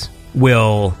point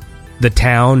will the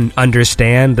town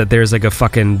understand that there's like a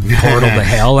fucking portal to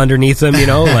hell underneath them, you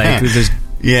know? Like, there's...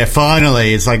 Yeah,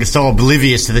 finally. It's like it's so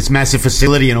oblivious to this massive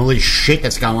facility and all this shit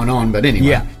that's going on. But anyway.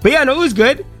 Yeah. But yeah, no, it was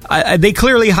good. They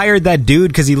clearly hired that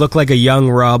dude because he looked like a young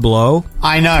Rob Lowe.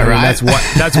 I know, right?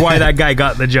 That's why that guy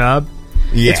got the job.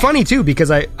 Yeah. It's funny, too, because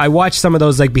I watched some of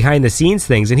those like behind-the-scenes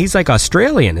things, and he's like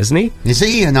Australian, isn't he? Is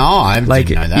he? No, I didn't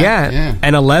know that. Yeah.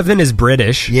 And Eleven is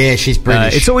British. Yeah, she's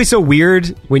British. It's always so weird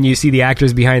when you see the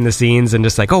actors behind the scenes and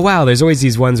just like, oh, wow, there's always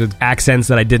these ones with accents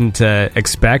that I didn't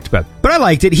expect. But I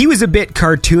liked it. He was a bit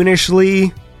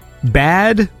cartoonishly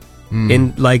bad.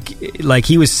 And like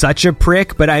he was such a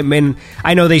prick, but I mean,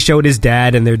 I know they showed his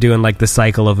dad and they're doing like the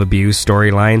cycle of abuse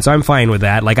storyline, so I'm fine with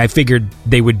that. Like, I figured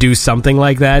they would do something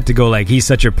like that to go like, he's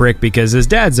such a prick because his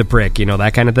dad's a prick, you know,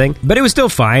 that kind of thing. But it was still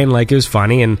fine. Like, it was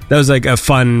funny, and that was like a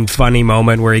funny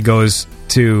moment where he goes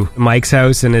to Mike's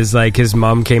house and is like, his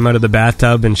mom came out of the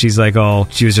bathtub and she's like, oh,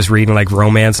 she was just reading like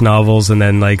romance novels, and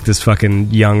then like this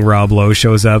fucking young Rob Lowe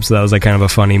shows up, so that was like kind of a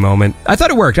funny moment. I thought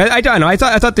it worked. I don't know. I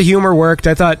thought the humor worked.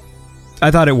 I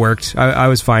thought it worked. I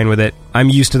was fine with it. I'm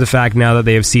used to the fact now that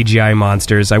they have CGI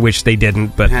monsters. I wish they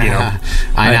didn't, but, you know,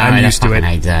 I'm used to it.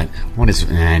 I hate that. What is...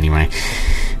 Anyway.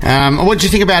 What did you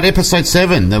think about episode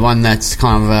 7? The one that's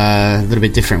kind of a little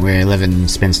bit different, where Eleven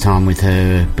spends time with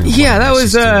her... Yeah, that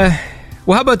was... well,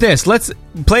 how about this? Let's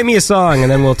play me a song,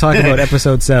 and then we'll talk about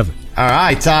episode 7. All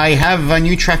right. I have a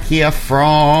new track here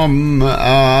from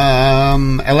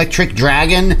Electric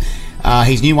Dragon.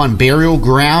 His new one, Burial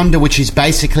Ground, which is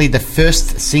basically the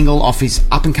first single off his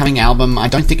up-and-coming album. I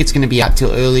don't think it's going to be out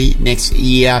till early next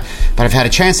year, but I've had a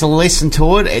chance to listen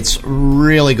to it. It's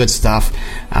really good stuff,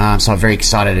 so I'm very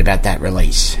excited about that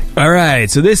release. All right,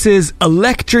 so this is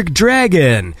Electric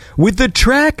Dragon with the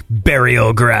track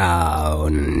Burial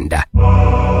Ground.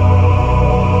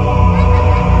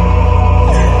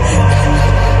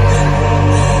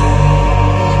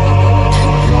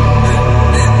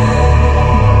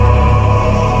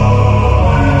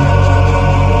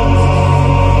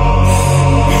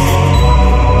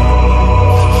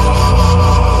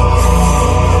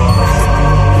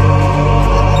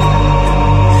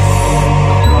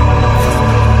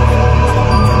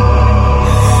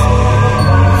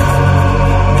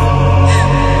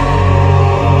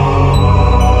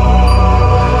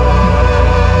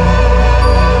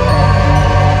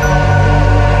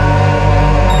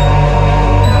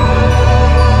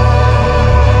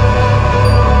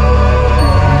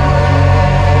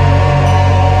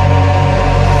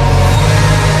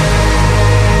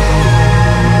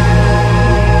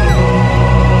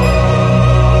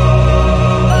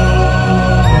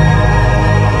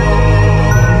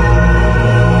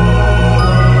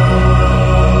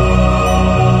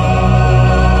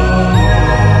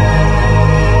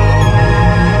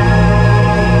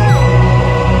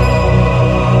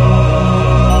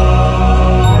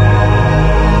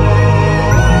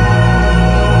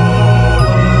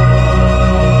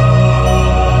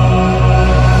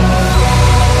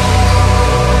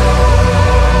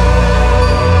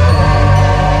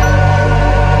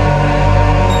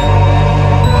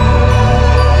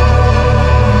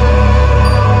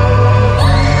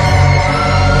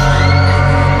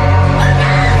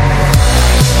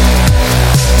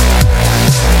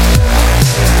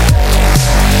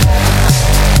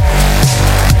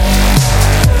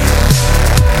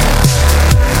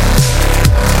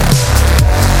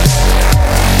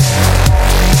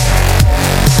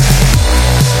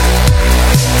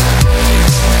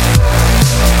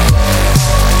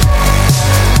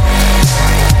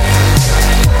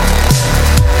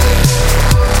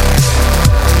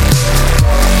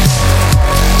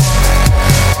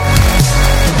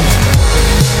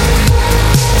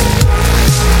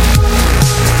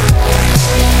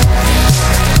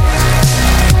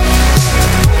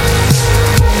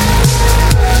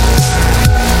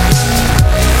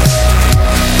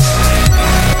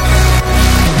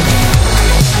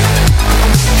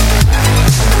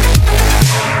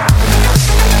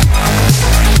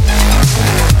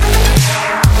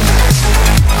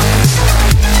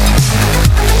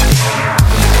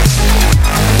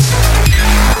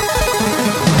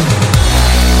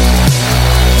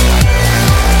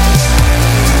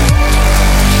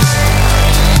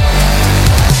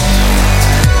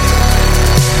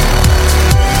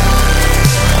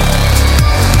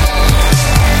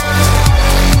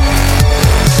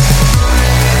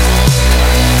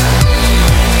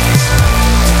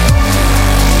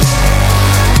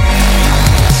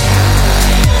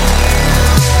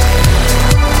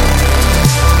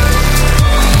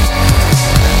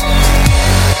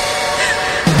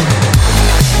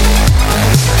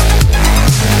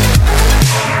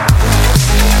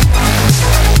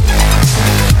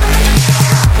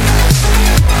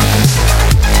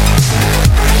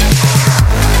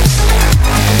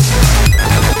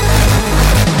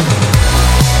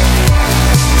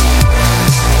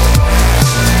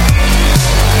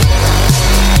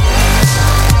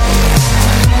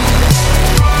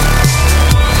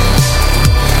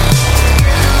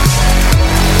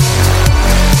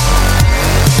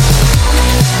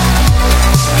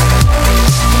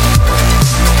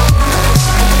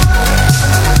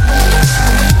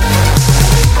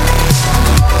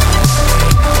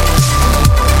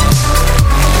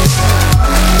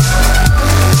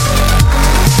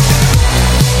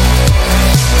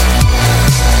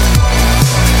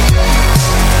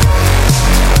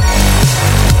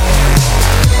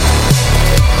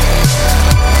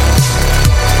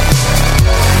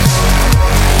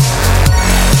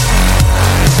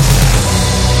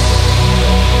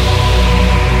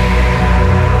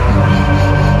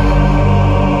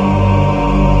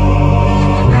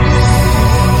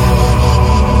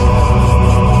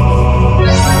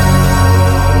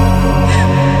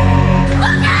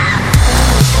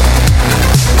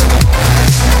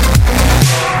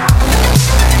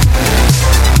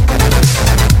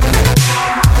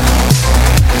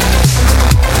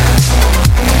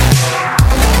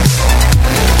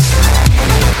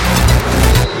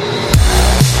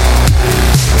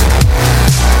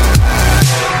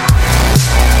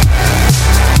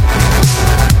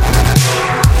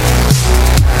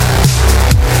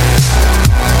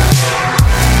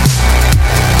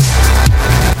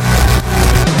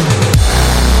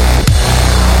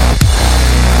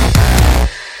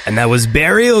 And that was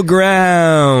Burial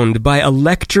Ground by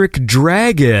Electric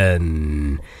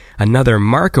Dragon. Another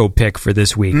Marco pick for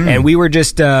this week. And we were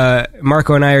just,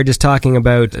 Marco and I are just talking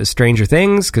about Stranger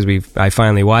Things, because I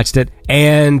finally watched it.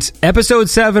 And episode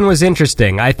 7 was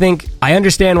interesting. I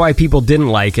understand why people didn't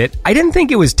like it. I didn't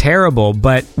think it was terrible,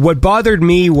 but what bothered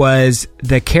me was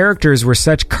the characters were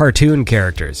such cartoon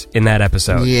characters in that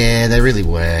episode. Yeah, they really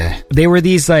were. They were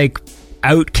these, like,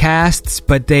 outcasts,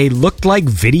 but they looked like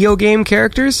video game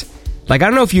characters. Like, I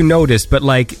don't know if you noticed, but,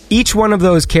 like, each one of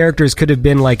those characters could have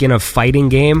been, like, in a fighting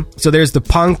game. So there's the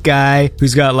punk guy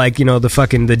who's got, like, you know,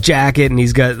 the jacket, and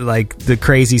he's got, like, the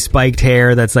crazy spiked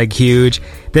hair that's, like, huge.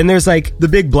 Then there's, like, the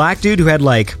big black dude who had,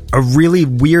 like, a really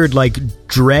weird, like,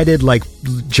 dreaded, like,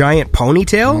 giant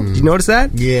ponytail. Did you notice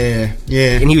that? Yeah.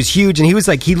 And he was huge, and he was,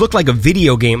 like, he looked like a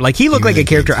video game. Like, he looked like a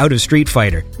character out of Street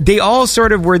Fighter. They all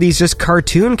sort of were these just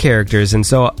cartoon characters, and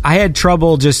so I had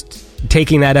trouble just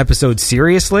taking that episode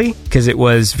seriously because it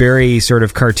was very sort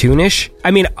of cartoonish.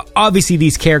 I mean, obviously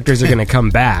these characters are going to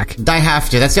come back. They have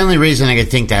to. That's the only reason I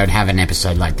could think they would have an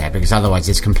episode like that, because otherwise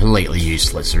it's completely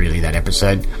useless, really, that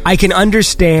episode. I can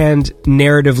understand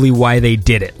narratively why they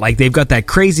did it. Like, they've got that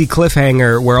crazy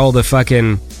cliffhanger where all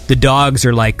the dogs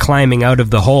are, like, climbing out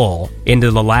of the hole into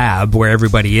the lab where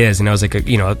everybody is, and I was like,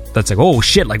 that's like, oh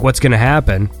shit, like, what's going to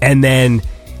happen? And then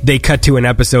they cut to an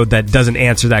episode that doesn't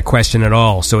answer that question at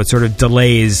all, so it sort of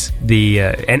delays the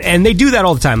and they do that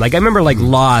all the time. Like, I remember, like,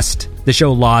 Lost, the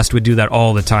show Lost would do that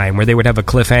all the time, where they would have a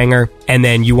cliffhanger and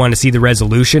then you want to see the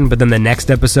resolution, but then the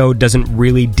next episode doesn't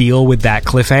really deal with that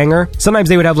cliffhanger. Sometimes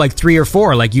they would have, like, 3 or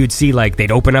 4, like, you'd see, like,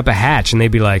 they'd open up a hatch and they'd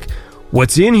be like,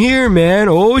 what's in here, man?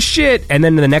 Oh shit. And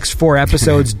then the next 4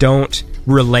 episodes don't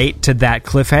relate to that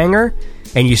cliffhanger,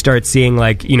 and you start seeing,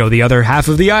 like, you know, the other half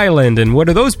of the island, and what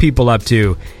are those people up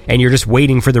to? And you're just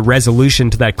waiting for the resolution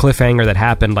to that cliffhanger that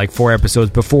happened, like, 4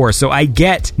 episodes before. So I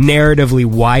get narratively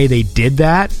why they did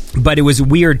that, but it was a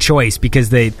weird choice, because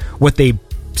what they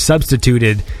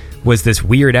substituted was this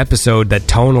weird episode that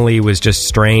tonally was just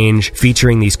strange,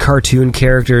 featuring these cartoon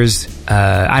characters.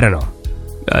 I don't know.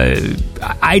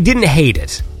 I didn't hate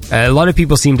it. A lot of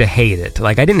people seem to hate it.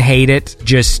 Like, I didn't hate it,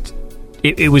 just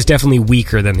it was definitely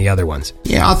weaker than the other ones.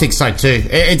 Yeah, I think so too.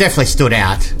 It definitely stood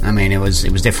out. I mean, it was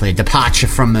definitely a departure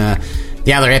from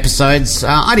the other episodes.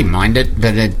 I didn't mind it,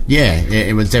 but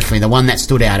it was definitely the one that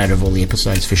stood out of all the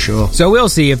episodes for sure. So we'll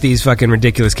see if these fucking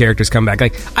ridiculous characters come back.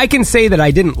 Like, I can say that I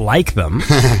didn't like them.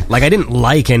 Like, I didn't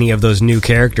like any of those new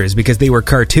characters because they were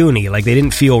cartoony. Like, they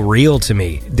didn't feel real to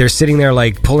me. They're sitting there,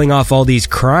 like, pulling off all these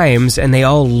crimes, and they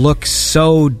all look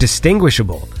so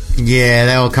distinguishable. Yeah,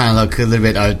 they all kind of look a little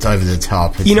bit over the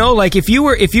top. You know, like, if you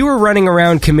were running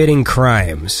around committing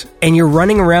crimes, and you're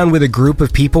running around with a group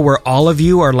of people where all of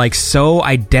you are, like, so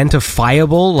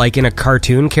identifiable, like, in a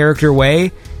cartoon character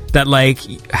way, that, like,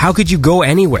 how could you go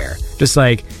anywhere? Just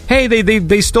like, hey,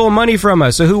 they stole money from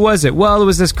us. So who was it? Well, it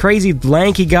was this crazy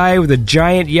lanky guy with a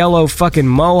giant yellow fucking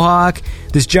mohawk,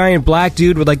 this giant black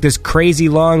dude with, like, this crazy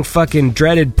long fucking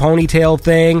dreaded ponytail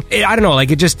thing. I don't know,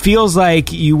 like, it just feels like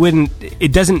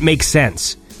it doesn't make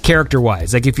sense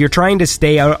character-wise. Like, if you're trying to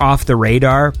stay off the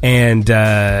radar and,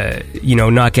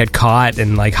 not get caught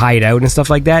and, like, hide out and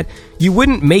stuff like that, you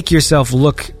wouldn't make yourself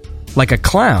look like a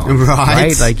clown.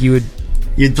 Right? Like,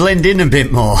 You'd blend in a bit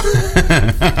more.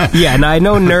 Yeah, and I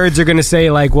know nerds are going to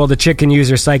say, like, well, the chick can use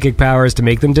her psychic powers to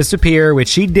make them disappear, which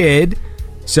she did.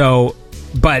 So,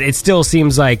 but it still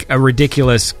seems like a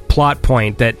ridiculous plot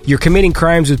point that you're committing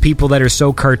crimes with people that are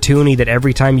so cartoony that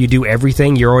every time you do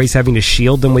everything, you're always having to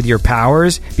shield them with your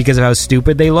powers because of how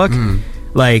stupid they look.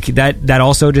 Like, that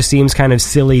also just seems kind of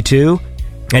silly, too.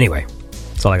 Anyway,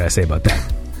 that's all I got to say about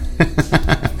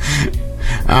that.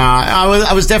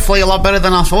 I was definitely a lot better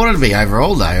than I thought it'd be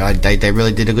overall, though. They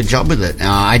really did a good job with it.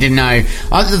 I didn't know.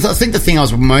 I think the thing I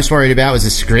was most worried about was the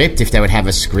script, if they would have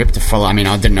a script to follow. I mean,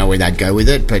 I didn't know where they'd go with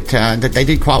it, but they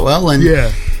did quite well. And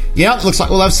yeah, looks like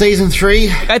we'll have season 3.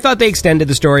 I thought they extended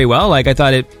the story well. Like, I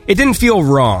thought it didn't feel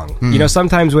wrong. You know,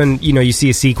 sometimes when, you see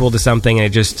a sequel to something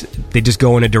and they just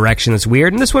go in a direction that's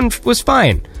weird, and this one was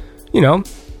fine.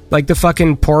 Like, the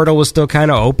fucking portal was still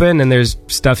kind of open, and there's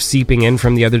stuff seeping in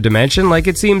from the other dimension. Like,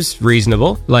 it seems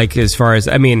reasonable. Like, as far as,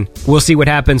 I mean, we'll see what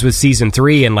happens with season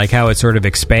 3 and, like, how it sort of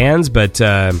expands. But,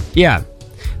 yeah.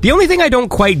 The only thing I don't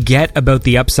quite get about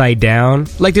the Upside Down,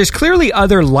 like, there's clearly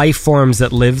other life forms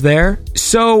that live there,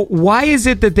 So why is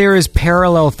it that there is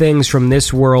parallel things from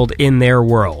this world in their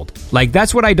world? Like,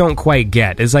 that's what I don't quite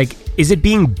get. Is like, is it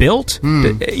being built?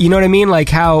 You know what I mean? Like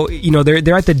how,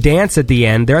 they're at the dance at the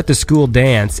end, they're at the school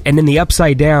dance, and in the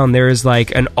Upside Down, there is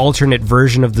like an alternate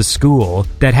version of the school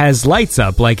that has lights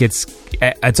up. Like it's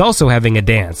also having a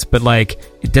dance, but like,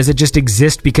 does it just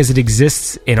exist because it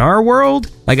exists in our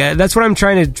world? Like, that's what I'm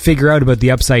trying to figure out about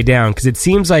the Upside Down, because it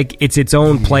seems like it's its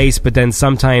own place, but then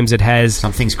sometimes it has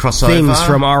Some things cross over. things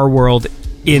from our world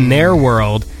in their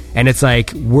world, and it's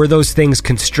like, were those things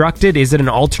constructed? Is it an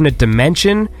alternate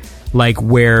dimension, like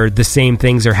where the same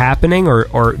things are happening,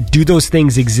 or do those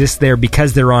things exist there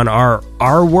because they're on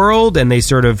our world, and they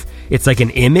sort of, it's like an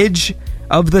image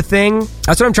of the thing?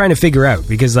 That's what I'm trying to figure out,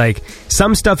 because like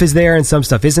some stuff is there and some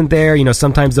stuff isn't there.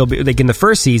 Sometimes they'll be like, in the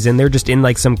first season, they're just in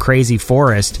like some crazy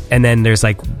forest, and then there's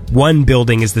like one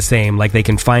building is the same, like they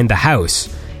can find the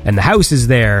house, and the house is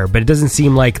there, but it doesn't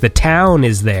seem like the town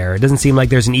is there. It doesn't seem like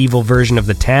there's an evil version of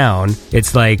the town.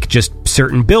 It's like just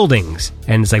certain buildings,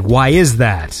 and it's like, why is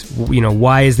that?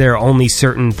 Why is there only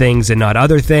certain things and not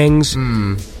other things?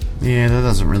 Yeah, that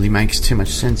doesn't really make too much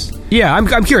sense. Yeah,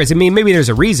 I'm curious. I mean, maybe there's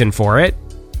a reason for it,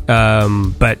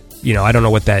 but I don't know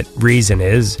what that reason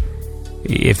is.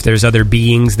 If there's other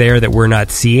beings there that we're not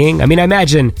seeing. I mean, I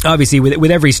imagine, obviously, with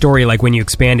every story, like when you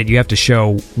expand it, you have to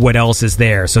show what else is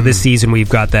there. So this season, we've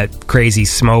got that crazy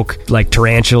smoke, like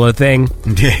tarantula thing.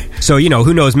 Yeah. So,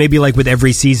 who knows? Maybe like with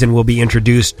every season, we'll be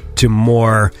introduced to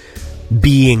more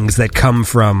beings that come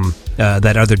from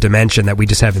that other dimension that we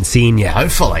just haven't seen yet.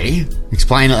 Hopefully they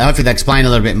explain a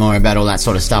little bit more about all that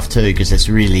sort of stuff too, because it's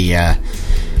really,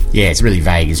 it's really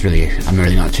vague. I'm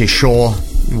really not too sure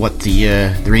what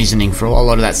the reasoning for a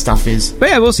lot of that stuff is. But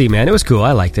yeah, we'll see, man. It was cool.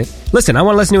 I liked it. Listen, I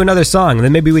want to listen to another song, and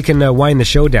then maybe we can wind the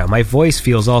show down. My voice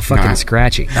feels all fucking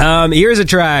scratchy. Here's a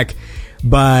track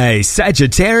by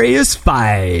Sagittarius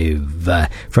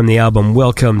 5 from the album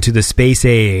Welcome to the Space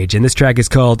Age, and this track is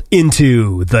called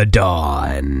Into the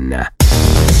Dawn.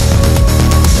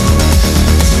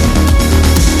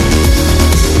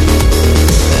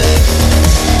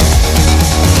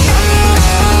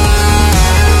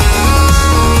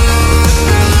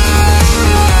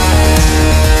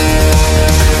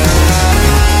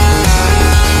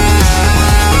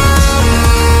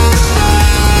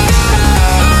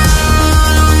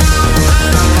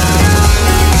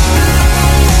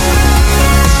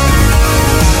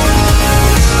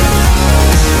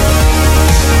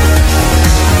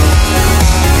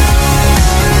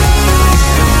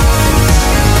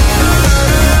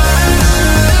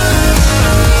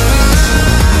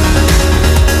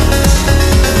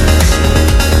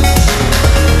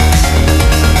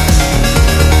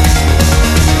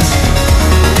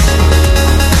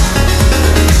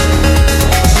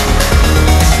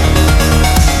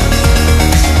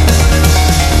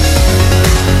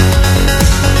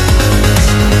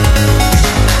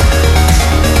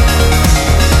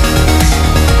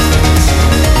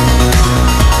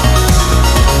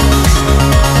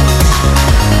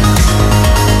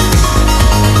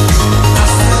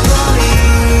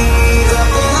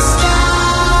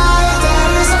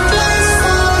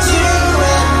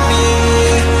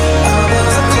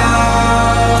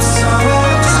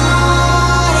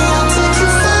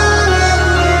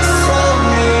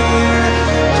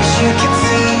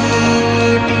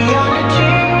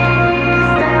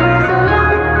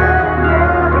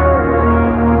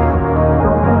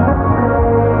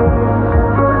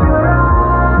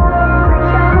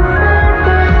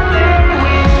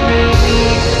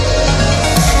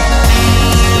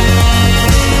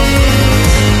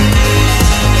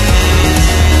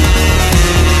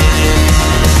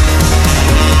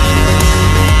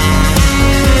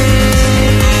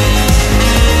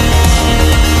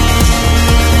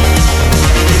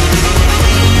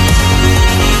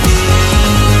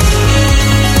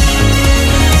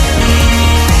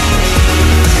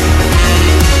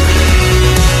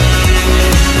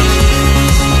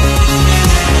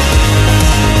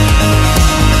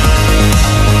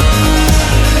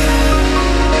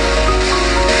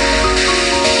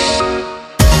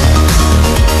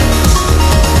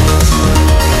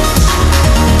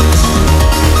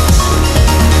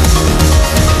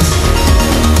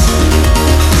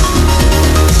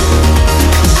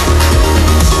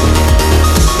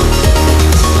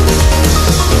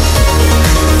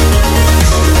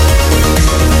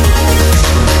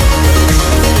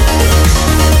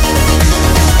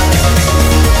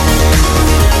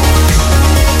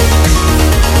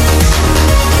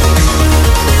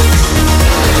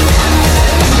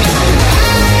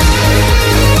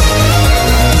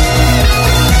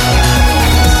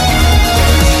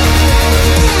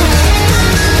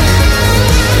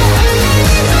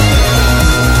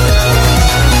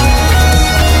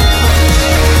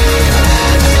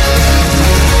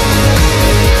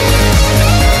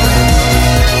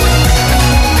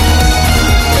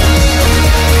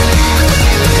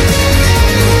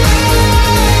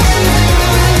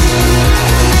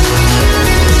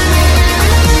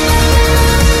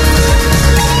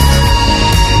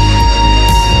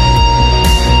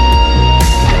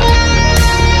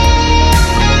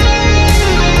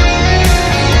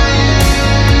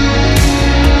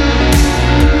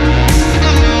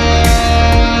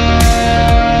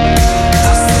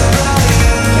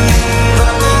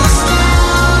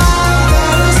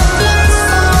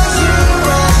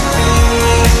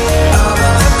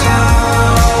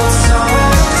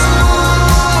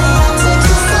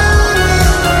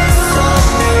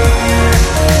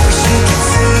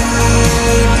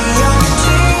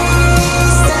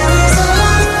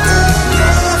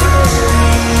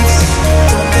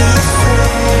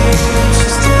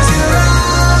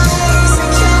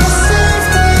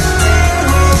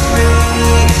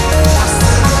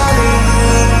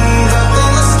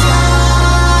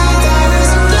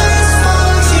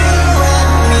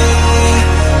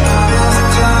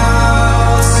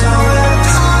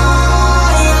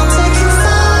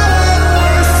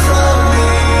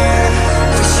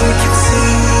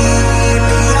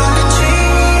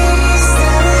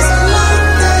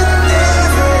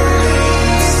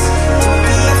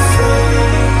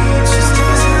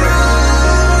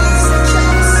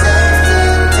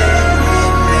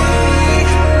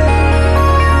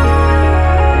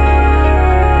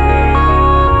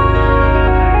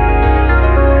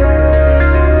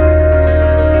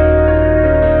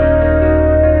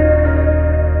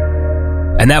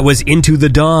 And that was Into the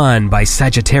Dawn by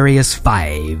Sagittarius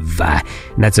 5.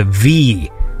 And that's a V.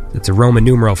 That's a Roman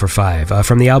numeral for 5.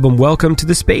 From the album Welcome to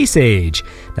the Space Age.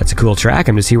 That's a cool track.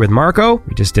 I'm just here with Marco.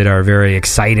 We just did our very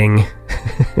exciting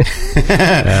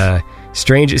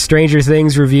Stranger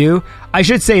Things review. I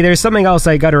should say there's something else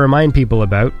I got to remind people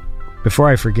about before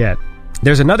I forget.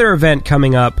 There's another event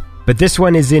coming up, but this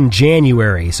one is in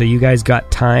January, so you guys got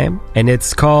time. And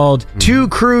it's called Two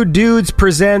Crude Dudes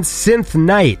Presents Synth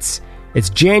Nights. It's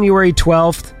January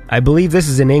 12th. I believe this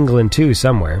is in England too,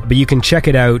 somewhere. But you can check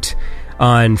it out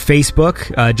on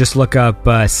Facebook. Just look up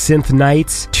Synth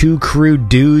Nights, Two Crude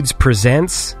Dudes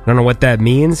Presents. I don't know what that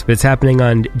means, but it's happening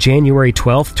on January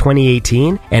 12th,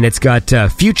 2018. And it's got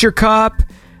Future Cop,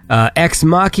 Ex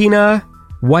Machina,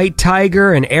 White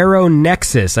Tiger, and Arrow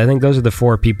Nexus. I think those are the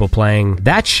 4 people playing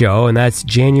that show, and that's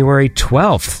January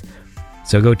 12th.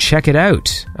 So go check it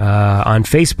out on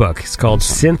Facebook. It's called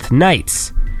Synth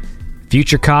Nights.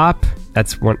 Future Cop.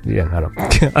 That's one. Yeah, I don't.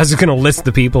 I was just gonna list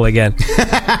the people again.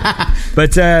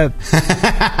 But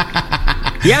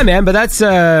yeah, man. But that's.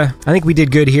 I think we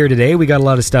did good here today. We got a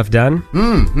lot of stuff done.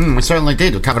 We certainly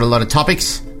did. We covered a lot of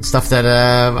topics, stuff that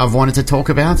I've wanted to talk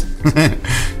about.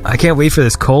 I can't wait for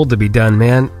this cold to be done,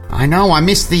 man. I know. I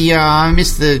missed the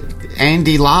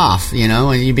Andy laugh. You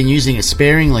know, and you've been using it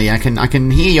sparingly. I can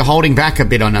hear you holding back a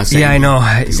bit on us. Yeah, Andy, I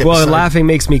know. Well, laughing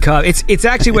makes me cough. It's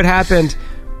actually what happened.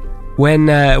 When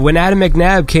Adam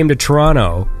McNabb came to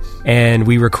Toronto and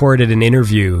we recorded an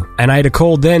interview, and I had a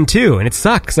cold then too, and it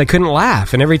sucked because I couldn't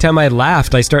laugh, and every time I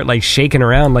laughed I start like shaking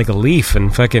around like a leaf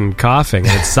and fucking coughing,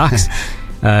 and it sucks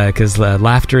because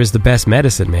laughter is the best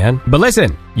medicine, man. But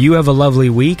listen, you have a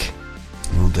lovely week.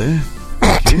 Will do.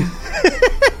 I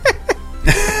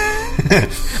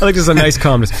like just a nice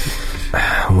calmness.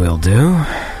 Will do.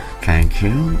 Thank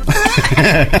you.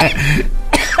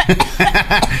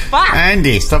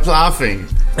 Andy, stop laughing.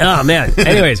 Oh, man.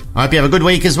 Anyways. I hope you have a good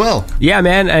week as well. Yeah,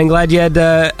 man. I'm glad you had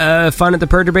fun at the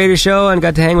Perturbator show and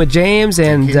got to hang with James.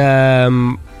 And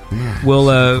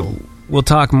we'll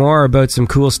talk more about some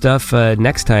cool stuff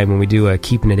next time when we do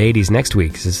Keeping It 80s next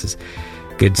week. This is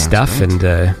good stuff. Great.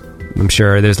 And I'm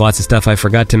sure there's lots of stuff I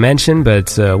forgot to mention,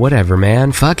 but whatever,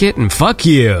 man. Fuck it and fuck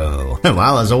you.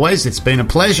 Well, as always, it's been a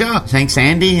pleasure. Thanks,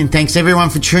 Andy, and thanks everyone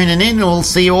for tuning in. We'll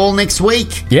see you all next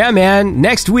week. Yeah, man.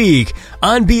 Next week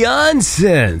on Beyond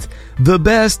Synth, the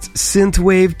best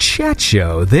synthwave chat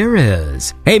show there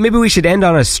is. Hey, maybe we should end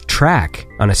on a track.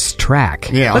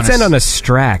 Yeah, let's end on a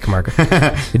strack, Marco.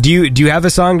 Do you have a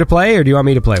song to play, or do you want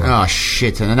me to play one? Oh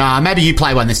shit! No, maybe you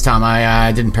play one this time.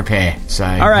 I didn't prepare. So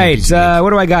all right,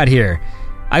 what do I got here?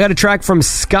 I got a track from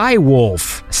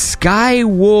Skywolf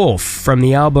from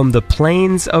the album The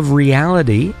Planes of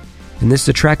Reality, and this is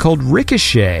a track called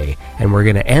Ricochet, and we're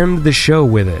gonna end the show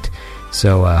with it.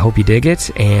 So I hope you dig it,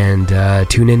 and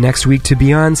tune in next week to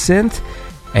Beyond Synth.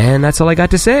 And that's all I got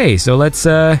to say. So let's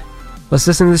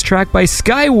listen to this track by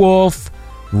Skywolf,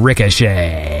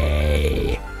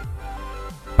 Ricochet.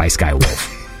 By Skywolf.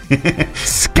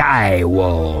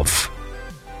 Skywolf.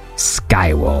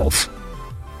 Skywolf.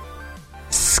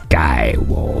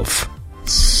 Skywolf.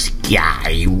 Skywolf.